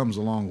 it comes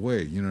a long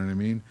way. You know what I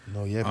mean?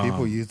 No, yeah,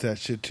 people use that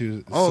shit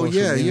too. Oh,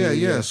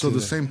 yeah. So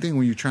the same thing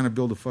when you're trying to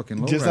build a fucking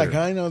lowrider. Just like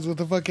I knows with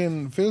the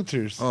fucking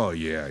filters. Oh,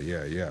 yeah.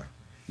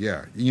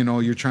 You know,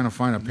 you're trying to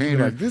find a You're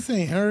painter. like, this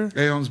ain't her.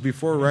 Hey, Holmes,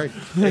 before, right?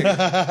 Hey,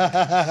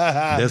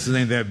 this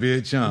ain't that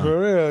bitch, huh? For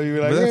real. You're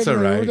like, But that's hey, all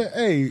right.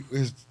 Hey,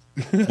 it's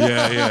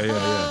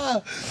Yeah.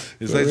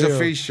 It's For like, it's a real.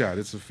 face shot.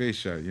 It's a face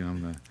shot. You know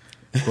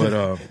what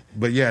I'm not.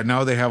 But yeah,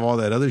 now they have all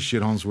that other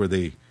shit, Holmes, where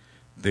they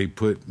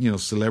put, you know,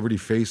 celebrity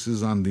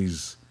faces on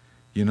these,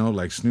 you know,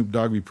 like Snoop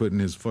Dogg be putting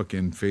his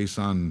fucking face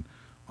on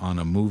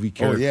a movie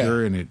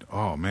character, and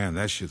oh man,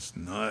 that shit's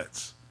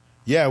nuts.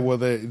 Yeah, well,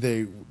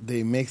 they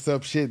mix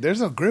up shit. There's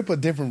a grip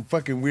of different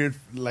fucking weird,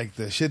 like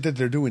the shit that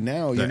they're doing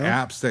now. The you know,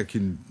 apps that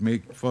can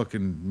make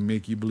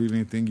you believe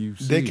anything you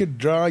see. they could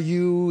draw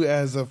you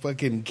as a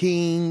fucking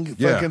king,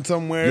 Yeah. fucking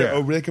somewhere, Yeah.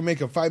 or they can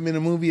make a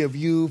 5-minute movie of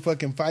you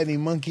fucking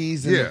fighting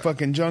monkeys in the Yeah.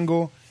 fucking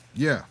jungle,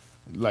 Yeah.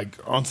 like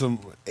on some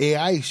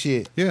AI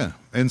shit. Yeah,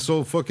 and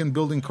so fucking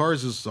building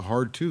cars is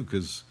hard too,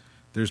 because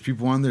there's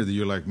people on there that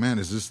you're like, man,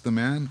 is this the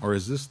man or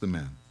is this the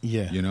man?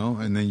 Yeah. You know,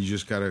 and then you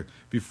just gotta,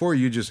 before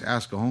you just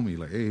ask a homie,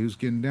 like, hey, who's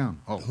getting down?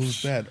 Oh,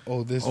 Who's that?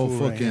 Oh, this. Oh,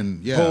 fool right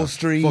fucking, here. yeah.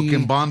 Upholstery.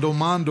 Fucking Bondo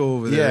Mondo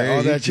over there. Yeah,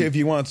 all Hey, that he- shit. If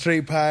you want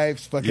straight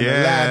pipes, fucking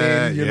Yeah,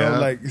 Aladdin, you know, yeah.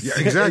 like Yeah,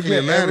 exactly,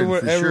 Aladdin, for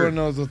everyone sure.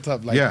 knows what's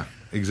up. Like, yeah,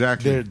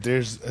 exactly.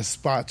 there's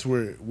spots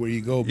where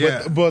you go, but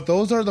Yeah. but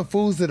those are the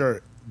fools that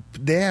are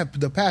they have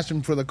the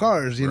passion for the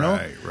cars, you know?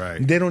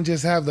 Right. They don't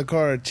just have the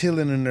car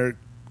chilling in their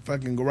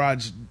fucking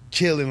garage,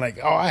 chilling like,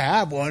 oh, I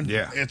have one.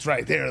 Yeah. It's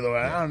right there, though.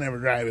 I don't never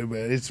drive it, but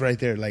it's right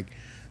there. Like,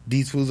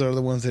 these fools are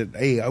the ones that,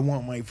 hey, I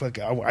want my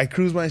fucking, I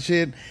cruise my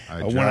shit.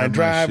 When I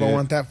drive, I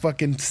want that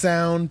fucking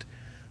sound.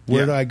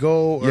 Where do I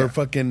go? Or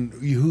fucking,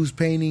 who's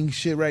painting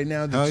shit right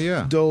now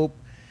that's dope?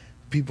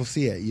 People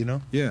see it, you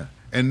know? Yeah.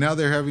 And now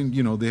they're having,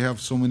 you know, they have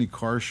so many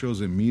car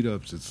shows and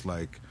meetups. It's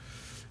like,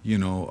 you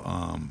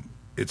know,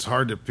 it's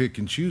hard to pick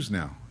and choose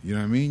now. You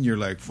know what I mean? You're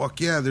like,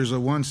 fuck yeah, there's a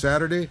one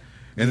Saturday.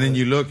 And then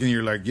you look and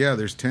you're like, yeah,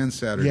 there's 10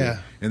 Saturday. Yeah.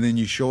 And then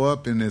you show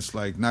up and it's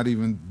like not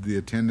even the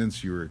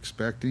attendance you were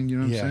expecting. You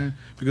know what I'm saying?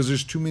 Because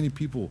there's too many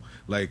people.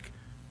 Like,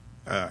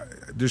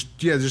 there's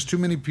too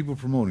many people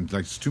promoting.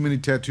 Like, there's too many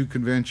tattoo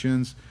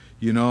conventions.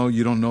 You know,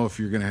 you don't know if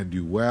you're going to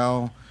do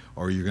well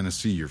or you're going to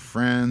see your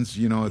friends.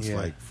 You know, it's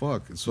like,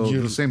 fuck. So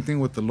the same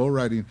thing with the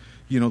lowriding.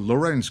 You know,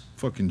 lowriding's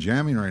fucking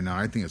jamming right now.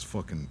 I think it's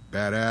fucking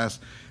badass.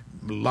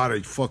 A lot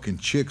of fucking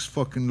chicks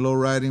fucking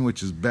lowriding,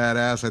 which is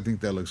badass. I think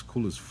that looks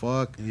cool as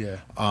fuck. Yeah.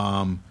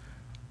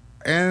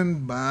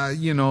 And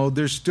you know,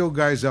 there's still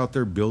guys out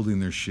there building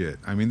their shit.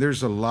 I mean,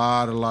 there's a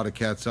lot of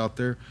cats out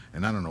there,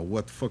 and I don't know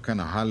what the fuck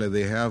kind of holla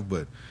they have,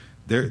 but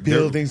they're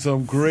building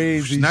some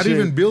crazy not shit.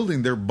 even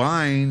building, they're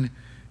buying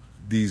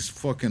these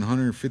fucking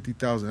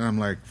 150,000. And I'm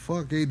like,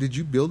 fuck, hey, did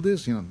you build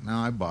this? You know, no,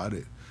 I bought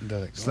it.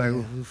 Like, it's like,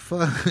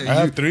 fuck. I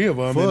have 3 of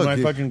them in my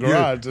fucking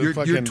garage.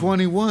 You're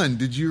 21.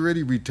 Did you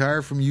already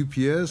retire from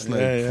UPS?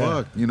 Like,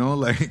 fuck, you know,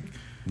 like.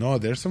 No,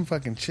 there's some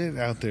fucking shit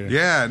out there.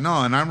 Yeah,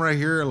 no, and I'm right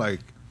here, like,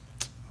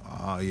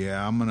 oh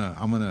yeah, I'm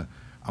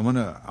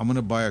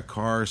gonna buy a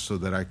car so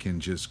that I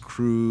can just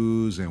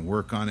cruise and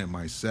work on it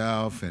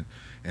myself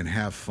and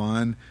have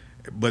fun.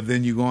 But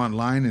then you go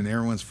online and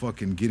everyone's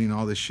fucking getting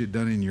all this shit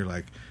done, and you're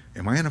like,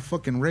 am I in a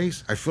fucking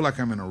race? I feel like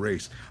I'm in a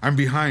race. I'm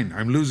behind.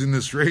 I'm losing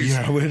this race.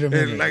 Yeah, wait a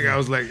minute. And like I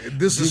was like,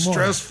 this is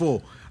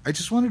stressful. I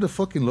just wanted a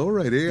fucking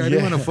lowride, eh? I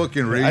didn't want to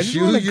fucking race I just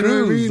you. want to you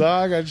know cruise, what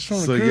I mean? dog. I just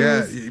want to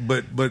cruise. Yeah,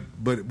 but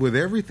with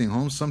everything,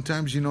 Holmes,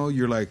 sometimes, you know,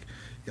 you're like,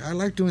 yeah, I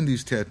like doing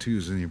these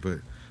tattoos, but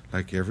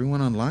like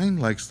everyone online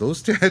likes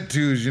those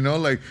tattoos, you know,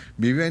 like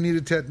maybe I need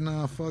a tattoo.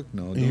 Nah, fuck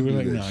no. Don't do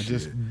like, that no,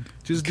 shit.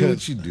 Just do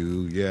what you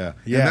do. Yeah.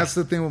 And that's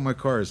the thing with my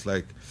car. It's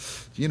like,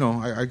 you know,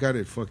 I got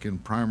it fucking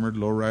primered,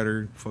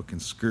 lowrider, fucking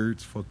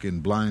skirts,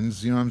 fucking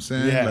blinds, you know what I'm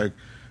saying? Yeah. Like,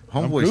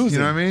 homeboys, you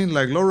know what I mean?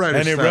 Like lowrider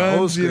and it style.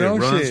 runs, you know, it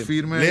runs, shit.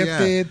 feed man,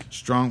 lifted.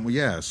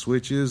 Strong,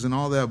 switches and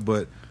all that.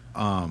 But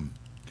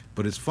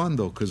it's fun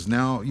though, because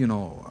now, you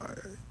know,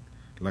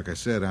 like I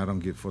said, I don't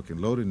get fucking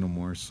loaded no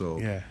more. So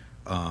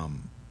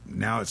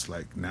now it's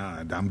like,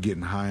 nah, I'm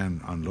getting high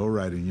on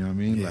lowriding. You know what I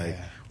mean? Yeah. Like,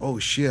 oh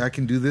shit, I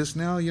can do this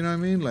now. You know what I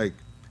mean? Like,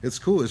 it's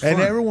cool. It's fun.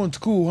 And everyone's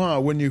cool, huh?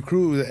 When you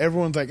cruise,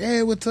 everyone's like,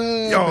 "Hey, what's up?"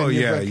 Oh and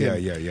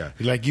yeah.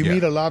 Like you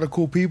meet a lot of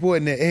cool people,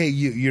 and then, hey,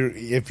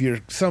 if you're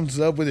something's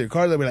up with your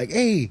car, they'll be like,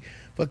 "Hey,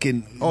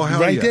 fucking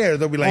right there."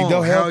 They'll be like,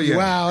 they'll help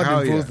you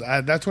out.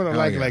 And that's what I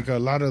like. Like a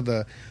lot of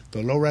the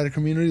lowrider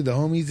community, the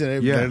homies,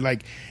 and they're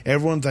like,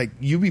 everyone's like,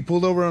 you be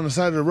pulled over on the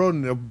side of the road,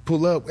 and they'll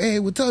pull up. Hey,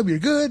 what's up? You're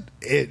good?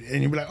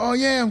 And you'll be like, oh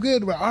yeah, I'm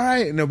good. But, all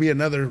right, and there'll be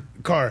another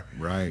car.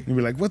 Right. And you'll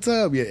be like, what's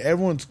up? Yeah,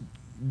 everyone's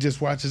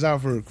just watches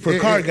out for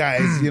car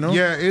guys, you know?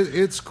 Yeah,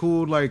 it's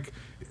cool. Like,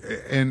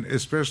 and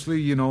especially,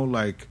 you know,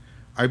 like,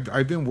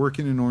 I've been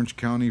working in Orange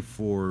County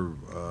for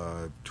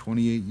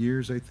 28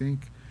 years, I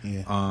think.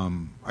 Yeah.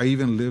 I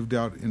even lived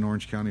out in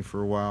Orange County for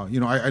a while. You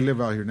know, I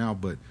live out here now,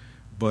 but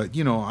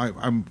you know,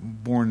 I'm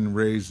born and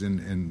raised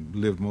and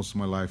lived most of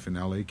my life in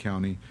LA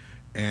County,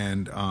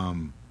 and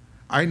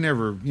I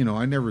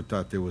never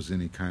thought there was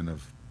any kind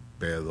of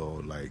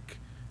pedo like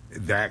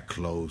that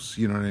close.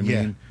 You know what I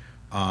mean?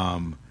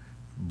 Yeah.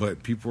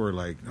 But people were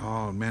like,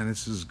 "Oh man,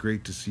 this is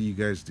great to see you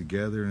guys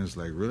together," and it's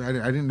like, really, I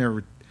didn't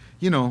never,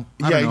 you know.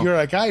 I don't know. You're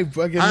like, I've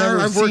worked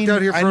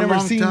out here for a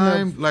long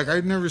time. Like,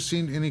 I'd never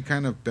seen any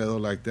kind of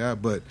pedo like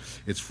that, but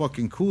it's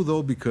fucking cool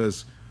though,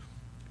 because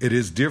it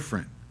is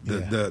different.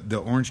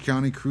 The Orange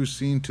County cruise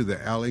scene to the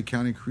LA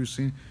County cruise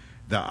scene,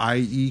 the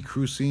IE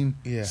cruise scene,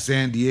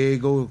 San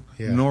Diego,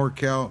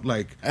 NorCal,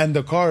 like, and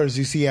the cars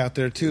you see out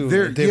there too.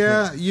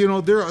 You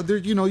know, they're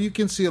you know, you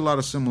can see a lot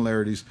of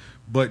similarities,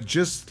 but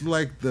just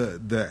like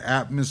the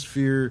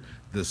atmosphere,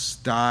 the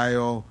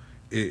style,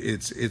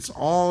 it's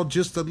all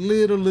just a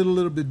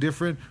little bit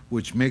different,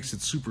 which makes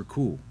it super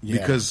cool.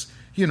 Because,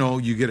 you know,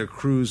 you get a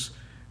cruise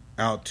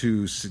out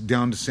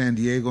down to San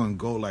Diego and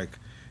go like,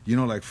 you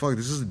know, like, fuck,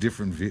 this is a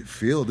different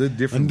feel, a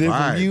different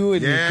vibe. View,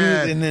 and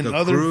and then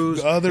other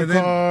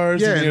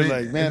cars, and you're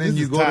like, man, and then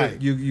this is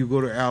tight. you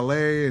go to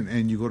LA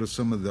and you go to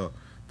some of the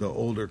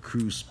older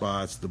cruise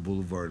spots, the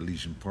Boulevard,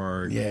 Elysian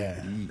Park,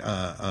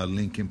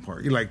 Lincoln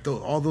Park. You're like,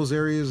 all those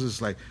areas is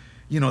like,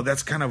 you know,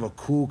 that's kind of a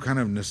cool, kind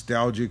of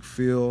nostalgic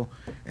feel.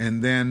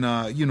 And then,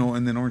 you know,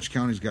 and then Orange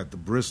County's got the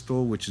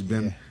Bristol, which has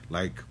been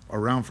like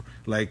around for,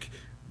 like,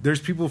 there's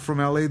people from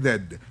LA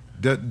that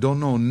don't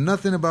know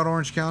nothing about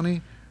Orange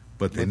County,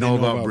 but they know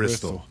about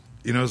Bristol.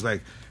 You know, it's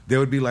like they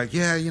would be like,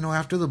 yeah,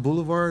 after the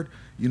boulevard,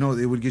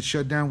 it would get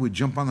shut down. We'd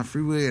jump on the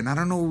freeway, and I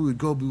don't know where we would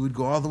go, but we would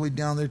go all the way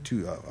down there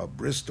to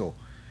Bristol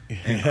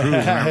and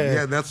cruise.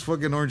 Yeah, that's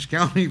fucking Orange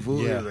County,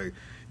 fool. Yeah. Like,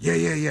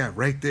 yeah,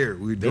 right there.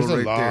 We'd There's go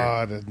right a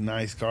lot there. of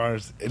nice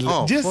cars.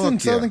 Oh, just fuck in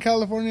Southern yeah.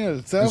 California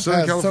itself In Southern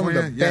has some of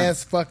California, the yeah.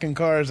 best fucking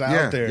cars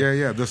out there.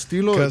 Yeah. The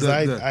Stilo.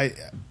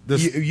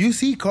 Because you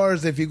see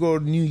cars if you go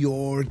to New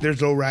York.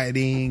 There's low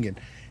riding and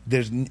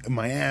there's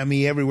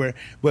Miami everywhere.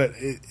 But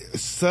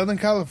Southern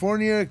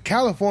California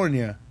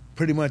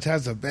pretty much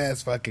has the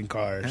best fucking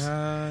cars.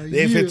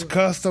 If it's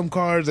custom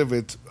cars, if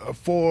it's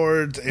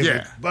Fords, if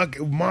it's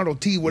Model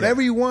T,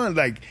 whatever you want,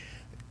 like.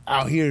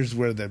 Out here's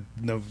where they're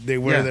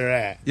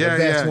at. Yeah,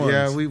 the best ones.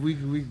 yeah.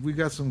 We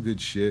got some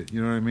good shit.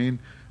 You know what I mean?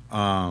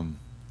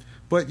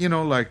 But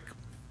like,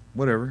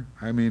 whatever.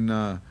 I mean,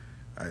 I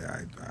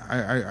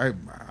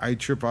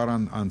trip out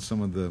on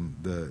some of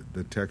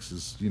the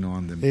Texas.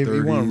 On the If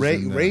you want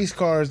 30s race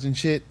cars and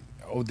shit,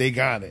 they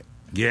got it.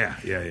 Yeah.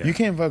 You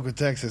can't fuck with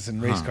Texas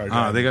and race cars.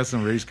 They got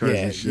some race cars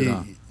and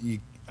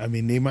shit. I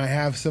mean, they might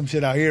have some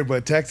shit out here,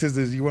 but Texas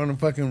is you want to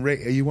fucking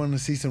you want to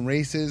see some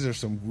races or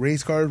some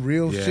race cars,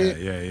 real shit.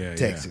 Yeah.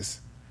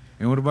 Texas.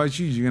 And what about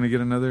you? You gonna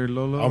get another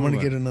Lolo? I'm gonna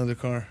get another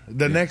car.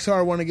 The next car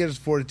I want to get is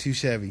 42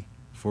 Chevy.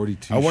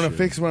 42. I want to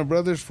fix my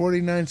brother's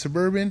 49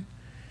 Suburban,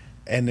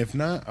 and if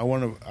not, I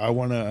want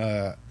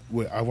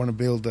to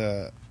build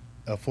a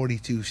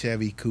 42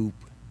 Chevy coupe.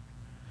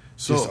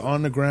 So just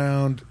on the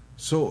ground.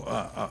 So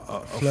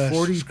a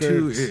 42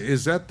 skirts.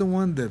 Is that the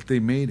one that they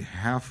made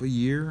half a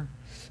year?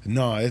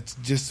 No, it's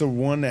just the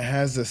one that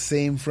has the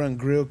same front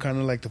grille, kind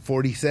of like the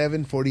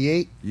 47,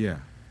 48. Yeah,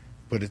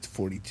 but it's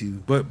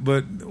 42. But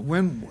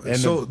when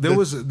there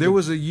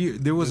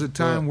was a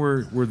time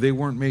where they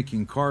weren't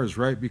making cars,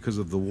 right, because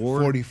of the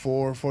war.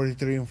 44,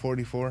 43, and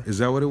 44. Is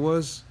that what it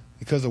was?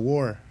 Because of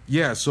war.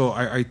 Yeah, so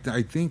I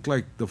think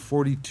like the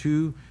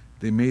 42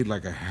 they made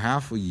like a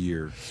half a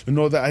year.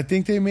 No, I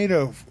think they made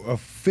a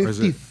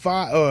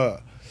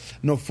 55.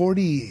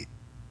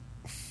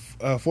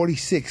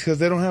 46 because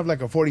they don't have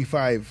like a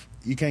 45.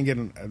 You can't get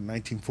a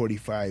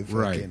 1945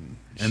 right. And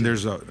shit.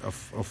 There's a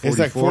 44. It's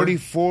like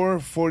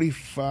 44,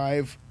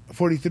 45,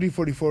 43,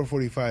 44,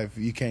 45.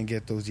 You can't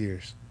get those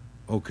years.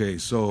 Okay,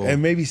 so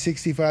and maybe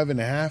 65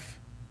 and a half.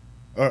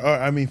 Or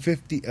I mean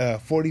 50,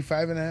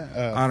 45 and a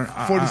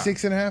half,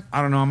 46 and a half.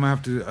 I don't know. I'm going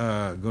to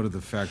have to go to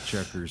the fact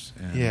checkers.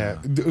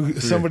 And,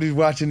 somebody's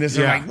watching this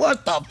and like,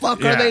 what the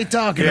fuck are they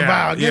talking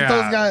about? Get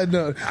those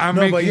guys. I'm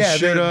making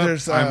shit up.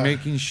 I'm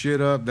making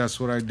shit up. That's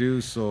what I do.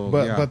 So,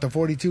 but the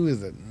 42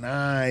 is a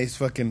nice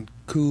fucking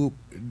coupe.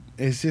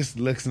 It just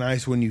looks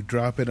nice when you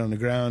drop it on the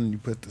ground and you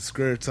put the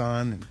skirts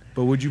on.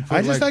 But would you put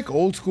I just like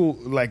old school,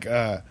 like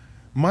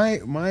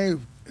my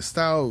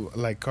style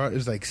like car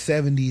is like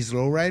 70s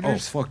lowriders. Oh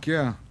fuck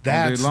yeah!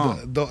 That's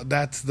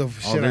the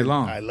shit.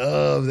 I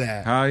love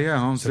that. Hell yeah,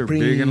 homes are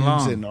big and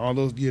long, and all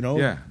those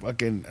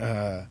fucking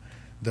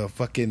the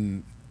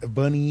fucking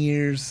bunny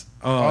ears.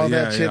 All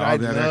that shit. I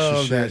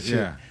love that shit.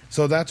 Yeah.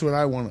 So that's what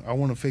I want. I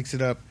want to fix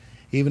it up,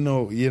 even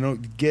though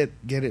get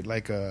it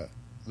like a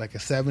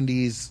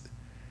 70s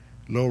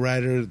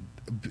lowrider.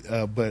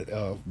 But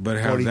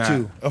have 42.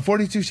 that. A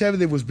 42 Chevy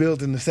that was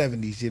built in the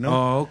 70s,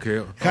 Oh,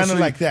 okay. Kind of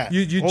like that.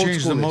 You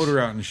changed the motor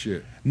out and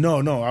shit.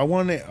 No, I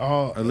want it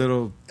all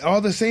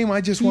all the same.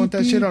 I just want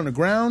that shit on the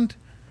ground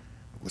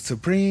with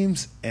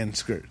Supremes and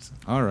skirts.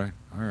 All right.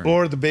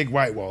 Or the big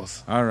white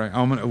walls. All right.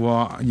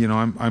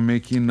 I'm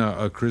making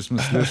a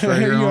Christmas list right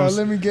here.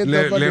 Let me get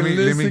that fucking list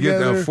Let me get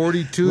together. the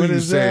 42. What you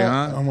is say,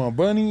 that? huh? I'm on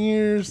bunny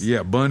ears.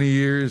 Yeah, bunny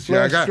ears.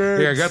 Yeah, I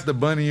got the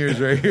bunny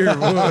ears right here.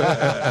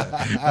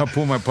 I'll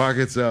pull my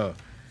pockets out.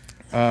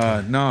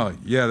 No,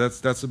 yeah,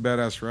 that's a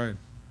badass ride.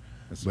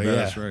 That's a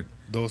badass ride.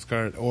 Those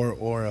cars,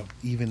 or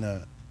even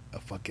a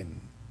fucking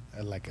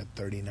like a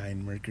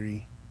 39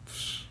 Mercury.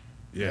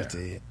 Yeah, that's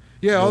it.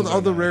 Yeah,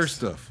 all the rare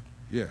stuff.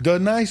 Yeah, the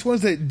nice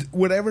ones that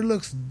whatever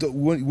looks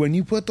when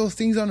you put those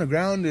things on the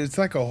ground, it's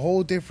like a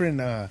whole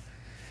different.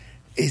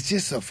 It's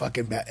just a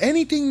fucking bad.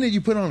 Anything that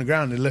you put on the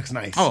ground, it looks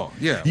nice. Oh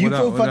yeah, you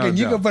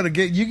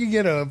can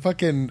get a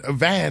fucking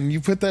van.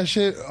 You put that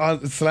shit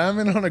on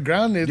slamming on the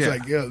ground. It's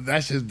like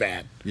that's just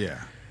bad. Yeah.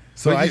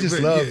 So I just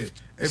love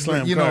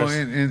slam cars.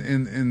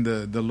 In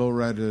the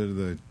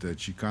lowrider, the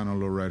Chicano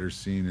lowrider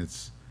scene,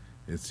 it's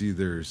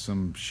either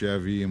some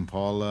Chevy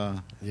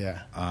Impala,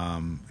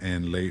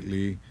 and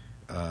lately.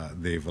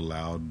 They've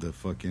allowed the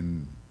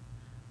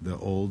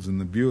olds and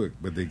the Buick,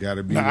 but they got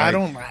to be. They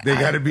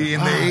got to be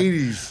in the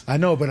 80s. I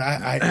know, but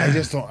I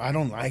just don't. I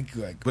don't like.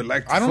 But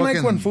I don't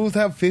like when fools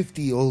have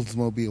 50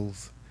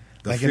 Oldsmobiles.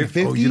 Like in the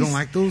 50s. Oh, you don't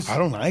like those? I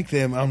don't like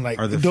them. I'm like,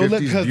 are the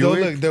 50s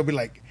Buick? They'll be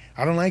like,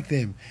 I don't like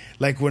them.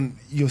 Like when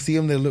you'll see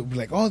them, they'll be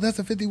like, oh, that's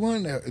a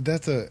 51.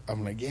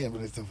 I'm like, yeah,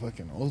 but it's a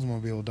fucking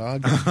Oldsmobile,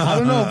 dog. I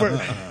don't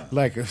know.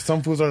 Like if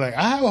some fools are like,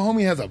 I have a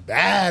homie has a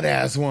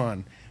badass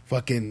one.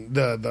 Fucking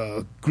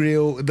the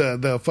grill,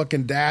 the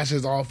fucking dash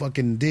is all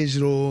fucking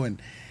digital and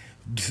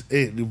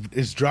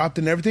it's dropped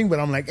and everything.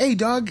 But I'm like, hey,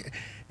 dog,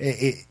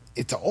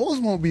 it's an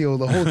Oldsmobile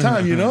the whole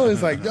time, you know?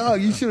 It's like,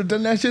 dog, you should have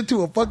done that shit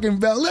to a fucking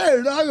Bel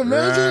Air, dog.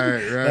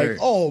 Imagine. Right. Like,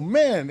 oh,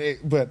 man.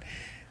 But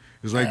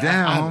it's like,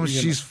 damn,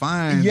 she's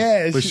fine.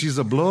 Yeah. But she's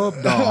a blow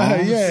up doll.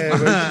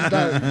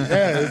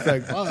 It's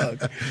like,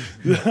 fuck.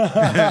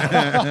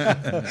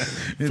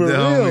 For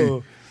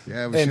real.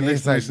 Yeah, but she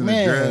looks nice in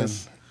the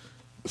dress.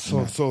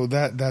 So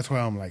that's why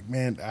I'm like,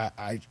 man,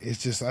 I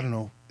it's just, I don't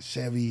know,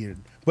 Chevy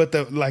but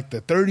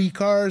the 30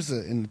 cars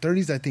in the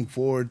 30s, I think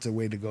Ford's the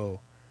way to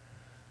go.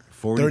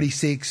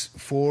 36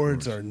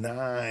 Fords are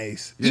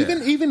nice. Yeah.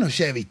 Even a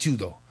Chevy too,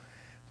 though.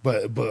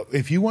 But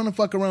if you want to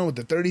fuck around with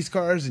the 30s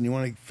cars and you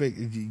want to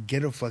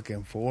get a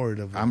fucking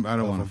Ford. I don't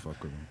want to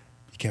fuck with them.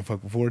 You can't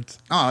fuck with Fords?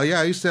 Oh, yeah.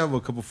 I used to have a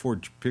couple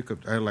Ford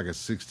pickups. I had like a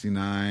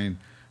 69,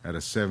 I had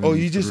a 73. Oh,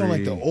 you just don't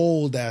like the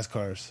old-ass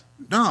cars?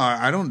 No,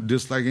 I don't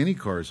dislike any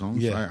cars,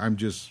 Holmes. Yeah. I'm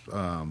just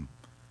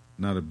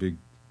not a big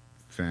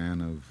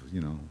fan of,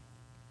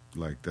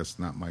 like, that's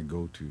not my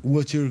go-to.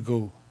 What's your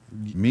go?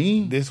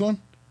 Me? This one?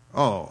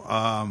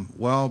 Oh,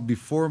 well,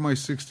 before my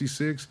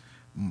 66,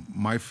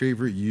 my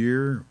favorite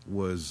year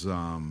was,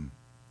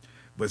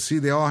 but see,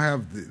 they all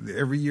have,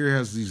 every year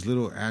has these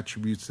little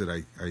attributes that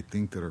I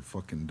think that are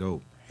fucking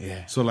dope.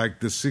 Yeah. So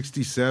like the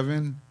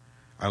 67,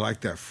 I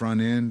like that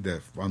front end,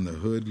 that on the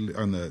hood,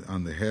 on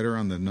the header,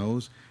 on the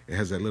nose, it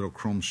has that little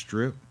chrome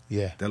strip.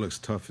 Yeah. That looks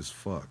tough as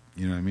fuck.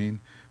 You know what I mean?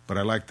 But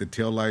I like the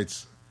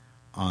taillights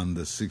on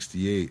the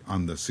 68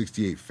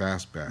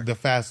 fastback. The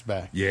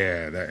fastback.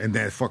 Yeah, and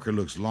that fucker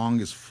looks long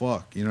as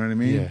fuck. You know what I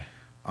mean?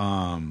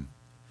 Yeah.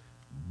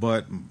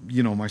 But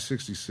my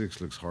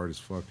 66 looks hard as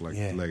fuck, like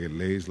it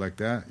lays like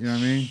that. You know what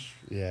I mean?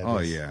 Yeah. Oh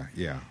yeah.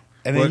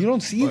 And then you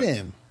don't see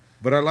them.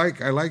 But I like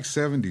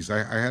 70s.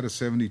 I had a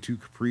 72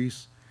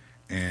 Caprice,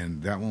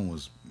 and that one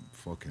was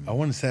fucking. I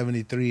want a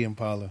 73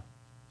 Impala.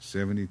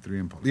 73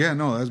 Impala. Yeah,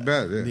 no, that's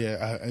bad.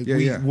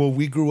 Yeah. Well,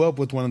 we grew up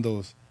with one of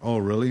those. Oh,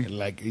 really?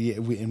 Like,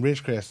 in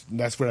Ridgecrest,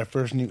 that's where I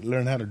first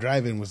learned how to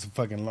drive in, was a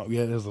fucking long,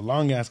 it was a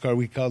long-ass car.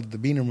 We called it the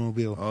Beaner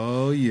Mobile.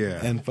 Oh, yeah.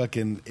 And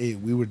fucking,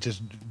 we would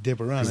just dip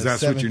around. Is that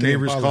what your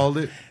neighbors called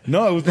it?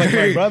 No, it was like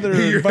my brother.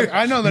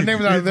 I know the name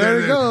of that.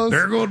 There it goes.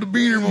 There goes the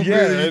Beaner Mobile.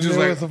 Yeah, and just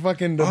was a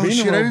fucking the Beaner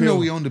shit, Mobile. I didn't know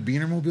we owned a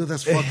Beaner Mobile.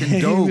 That's fucking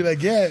dope. Be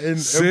like, yeah, and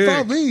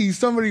probably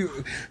somebody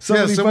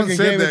someone fucking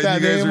said gave that. it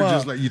that You guys name are up.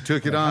 just like, you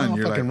took it on.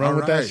 You're fucking like, run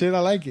with that shit. I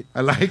like it.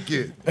 I like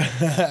it.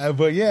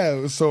 But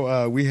yeah,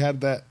 so we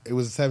had that. It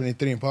was a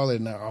 73 Impala.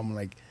 Now I'm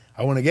like,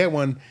 I want to get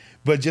one,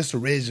 but just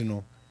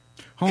original.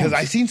 Because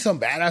I seen some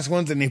badass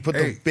ones and they put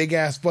the big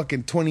ass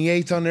fucking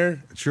 28s on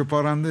there. Trip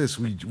out on this.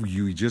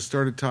 We just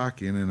started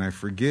talking and I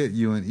forget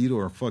you and Ito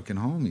are fucking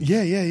homies.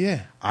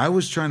 Yeah. I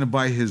was trying to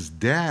buy his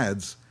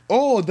dad's.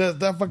 Oh, the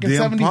fucking the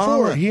 74.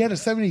 Impala. He had a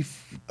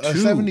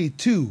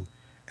 72.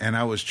 And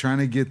I was trying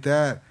to get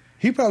that.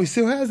 He probably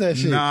still has that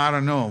shit. No, I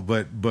don't know.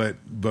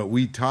 But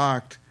we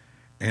talked.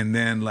 And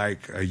then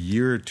like a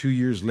year or 2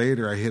 years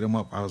later, I hit him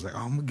up. I was like,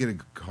 I'm going to get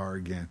a car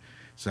again.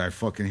 So I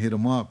fucking hit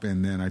him up.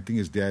 And then I think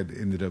his dad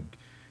ended up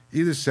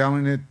either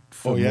selling it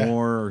for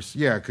more. Or,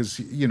 because,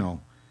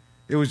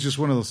 it was just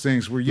one of those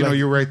things where,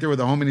 you're right there with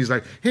the homie and he's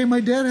like, hey, my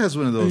dad has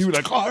one of those. You were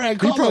like, all right,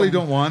 he probably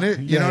don't want it.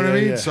 You know what I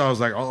mean? Yeah. So I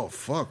was like, oh,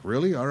 fuck,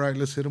 really? All right,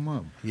 let's hit him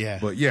up. Yeah.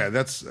 But yeah,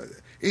 that's,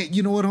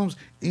 you know what, Holmes?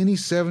 Any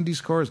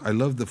 70s cars, I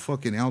love the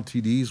fucking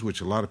LTDs, which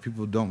a lot of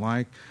people don't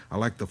like. I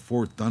like the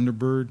Ford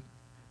Thunderbird.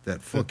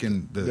 That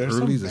fucking the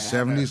early the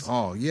 70s.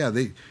 Oh yeah,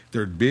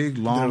 they're big,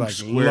 long, like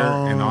square,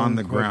 long, and on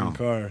the ground.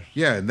 Cars.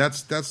 Yeah,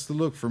 that's the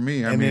look for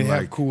me. I mean, they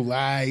have cool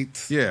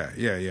lights. Yeah.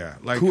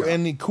 Like cool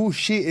and cool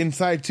shit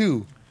inside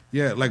too.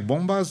 Yeah, like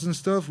bombas and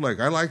stuff. Like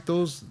I like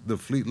those, the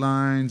fleet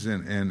lines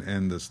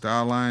and the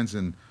style lines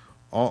and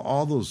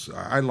all those.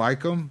 I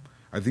like them.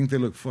 I think they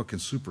look fucking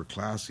super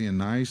classy and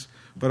nice.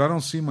 But I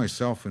don't see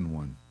myself in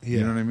one. Yeah.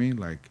 You know what I mean?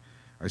 Like.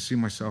 I see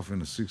myself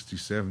in a 60s,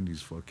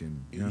 70s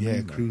fucking... You know what I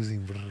mean?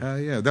 Cruising.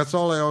 Yeah, that's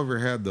all I ever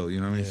had, though. You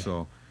know what I mean? Yeah.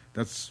 So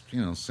that's,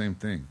 same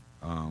thing.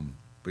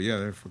 But yeah,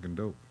 they're fucking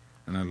dope.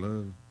 And I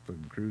love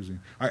fucking cruising.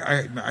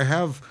 I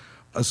have...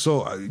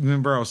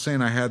 remember I was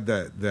saying I had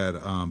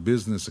that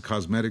business, a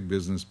cosmetic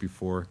business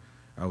before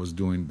I was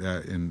doing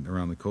that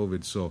around the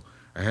COVID. So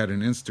I had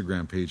an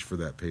Instagram page for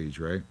that page,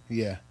 right?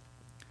 Yeah.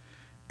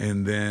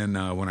 And then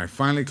when I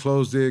finally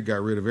closed it,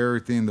 got rid of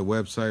everything, the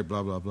website,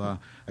 blah, blah, blah,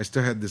 I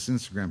still had this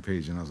Instagram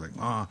page. And I was like,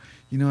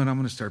 you know what? I'm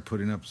going to start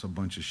putting up some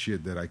bunch of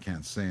shit that I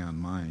can't say on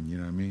mine. You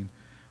know what I mean?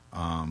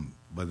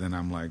 But then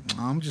I'm like,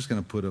 I'm just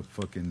going to put up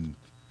fucking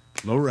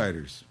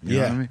lowriders. You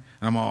know what I mean?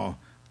 And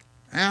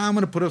I'm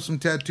going to put up some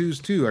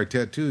tattoos too. I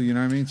tattoo, you know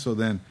what I mean? So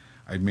then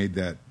I made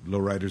that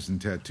lowriders and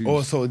tattoos.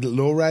 Oh, so the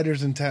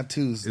lowriders and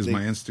tattoos. Is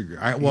my Instagram.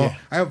 I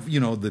have,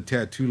 the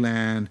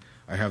Tattooland.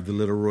 I have the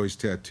Lil Roy's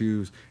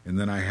tattoos, and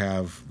then I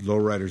have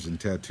lowriders and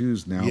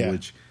tattoos now,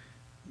 which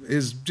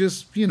is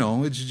just,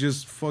 it's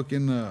just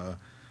fucking. I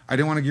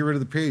didn't want to get rid of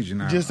the page,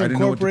 and just I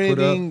didn't know what to put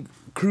incorporating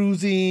up.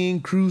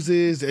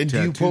 cruises, and tattoos.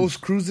 Do you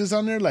post cruises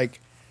on there? Like,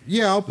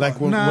 I'll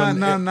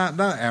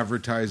not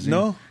advertising.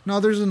 No,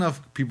 there's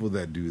enough people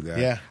that do that.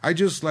 Yeah, I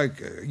just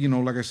like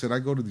I said, I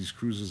go to these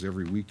cruises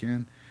every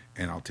weekend,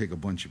 and I'll take a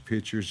bunch of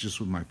pictures just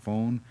with my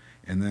phone,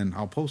 and then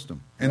I'll post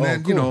them. And Oh,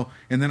 then, cool.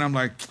 and then I'm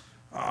like,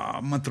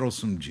 I'm going to throw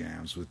some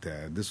jams with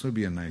that. This would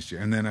be a nice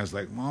jam. And then I was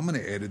like, well, I'm going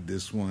to edit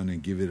this one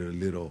and give it a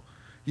little,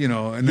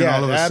 and then Yeah,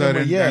 all of a Adam,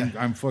 sudden, yeah.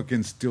 I'm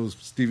fucking still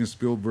Steven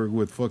Spielberg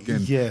with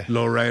fucking Yeah.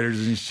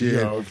 lowriders and shit,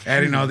 Yo,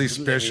 adding all these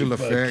special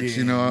fucking-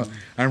 effects,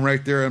 I'm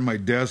right there on my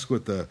desk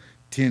with the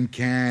tin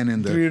can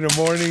and 3 the in the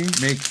morning.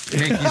 make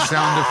you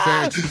sound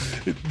effects.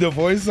 The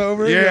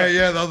voiceover.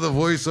 Yeah, all the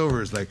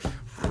voiceovers like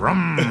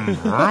rum,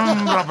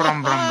 rum, rum,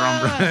 rum, rum,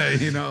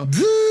 rum,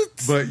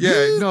 But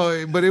yeah,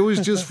 no, but it was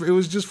just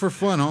for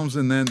fun, Holmes,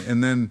 and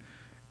then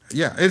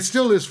yeah, it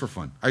still is for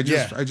fun. I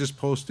just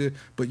post it,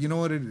 but you know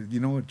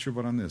what trip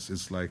out on this?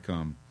 It's like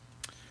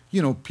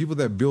people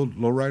that build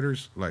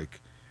lowriders, like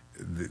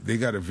they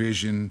got a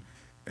vision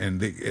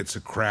and it's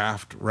a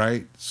craft,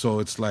 right? So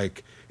it's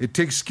like it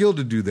takes skill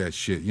to do that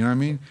shit. You know what I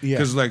mean? Yeah.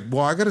 Because like,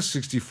 well, I got a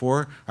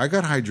 64, I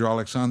got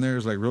hydraulics on there.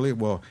 It's like, really?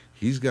 Well,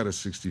 he's got a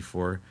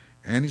 64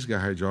 and he's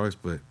got hydraulics,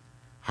 but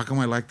how come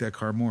I like that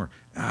car more?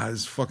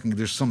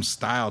 There's some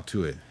style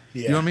to it.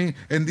 Yeah. You know what I mean?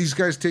 And these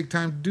guys take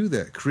time to do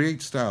that,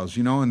 create styles,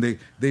 and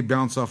they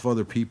bounce off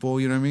other people.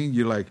 You know what I mean?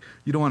 You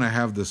don't want to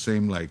have the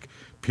same like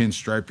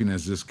pinstriping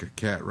as this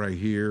cat right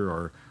here,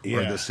 or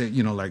the same.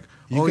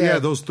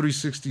 Those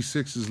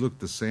 366s look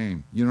the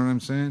same. You know what I'm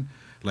saying?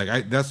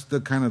 Like that's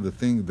the kind of the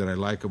thing that I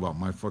like about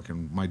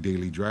my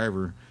daily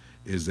driver,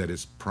 is that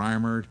it's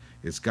primered,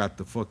 it's got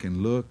the fucking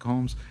look,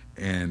 Holmes,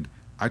 and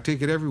I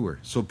take it everywhere,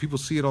 so people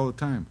see it all the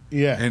time.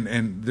 Yeah.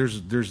 And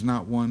there's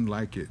not one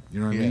like it.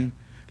 You know what I mean?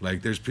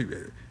 Like there's people,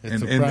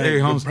 It's hey,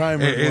 Holmes, the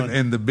primer one.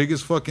 and the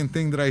biggest fucking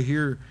thing that I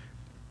hear,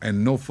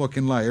 and no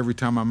fucking lie, every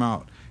time I'm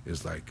out,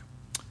 is like,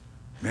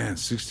 man,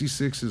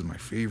 66 is my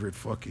favorite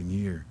fucking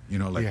year.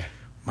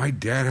 My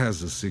dad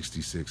has a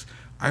 66.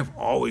 I've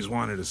always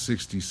wanted a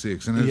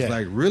 66, and it's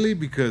like, really?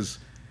 Because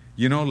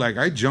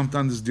I jumped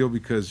on this deal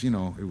because it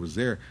was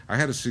there. I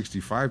had a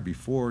 65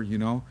 before,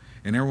 and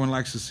everyone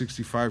likes the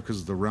 65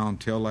 because of the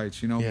round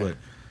taillights,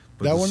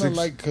 but that the one I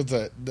like because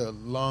the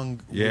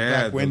long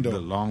back window. The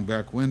long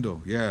back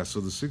window. Yeah, so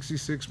the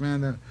 66,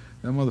 man, that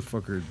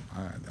motherfucker,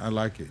 I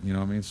like it. You know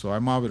what I mean? So I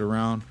mob it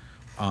around.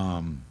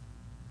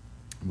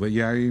 But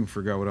yeah, I even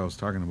forgot what I was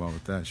talking about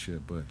with that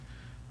shit. But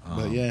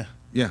yeah,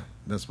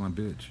 that's my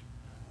bitch.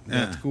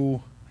 That's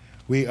cool.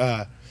 We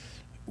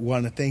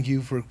want to thank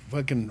you for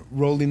fucking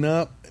rolling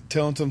up,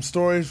 telling some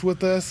stories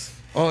with us.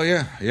 Oh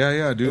yeah,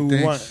 dude.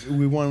 Thanks.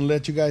 We want to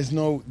let you guys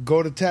know.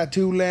 Go to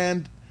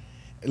Tattooland,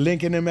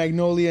 Lincoln and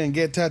Magnolia, and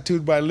get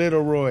tattooed by Lil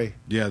Roy.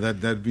 Yeah,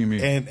 that'd be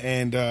me.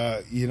 And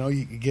you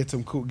can get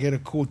a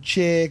cool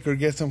chick or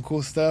get some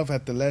cool stuff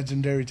at the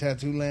legendary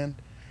Tattooland,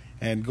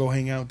 and go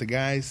hang out with the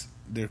guys.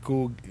 They're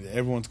cool.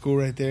 Everyone's cool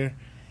right there,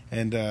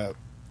 and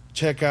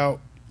check out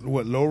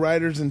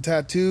Lowriders and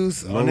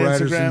Tattoos on Instagram.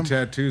 Lowriders and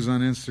Tattoos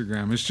on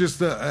Instagram. It's just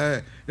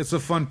it's a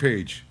fun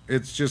page.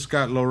 It's just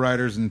got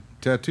Lowriders and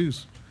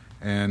Tattoos,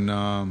 and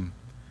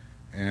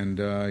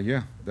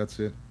yeah, that's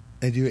it.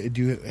 And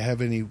do you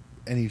have any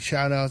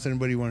shout outs?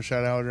 Anybody you want to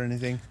shout out or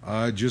anything?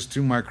 Just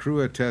to my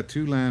crew at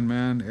Tattooland,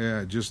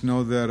 man. Just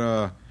know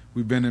that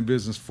we've been in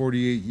business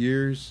 48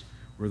 years.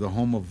 We're the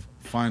home of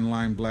fine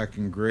line black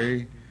and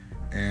gray,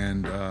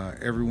 and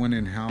everyone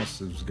in house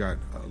has got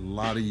a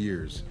lot of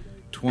years.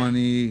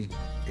 20,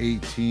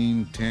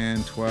 18,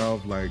 10,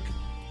 12, like,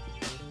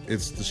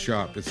 it's the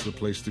shop. It's the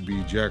place to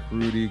be. Jack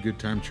Rudy, Good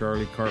Time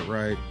Charlie,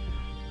 Cartwright,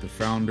 the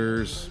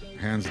founders,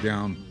 hands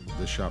down,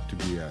 the shop to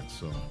be at.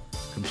 So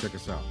come check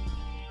us out.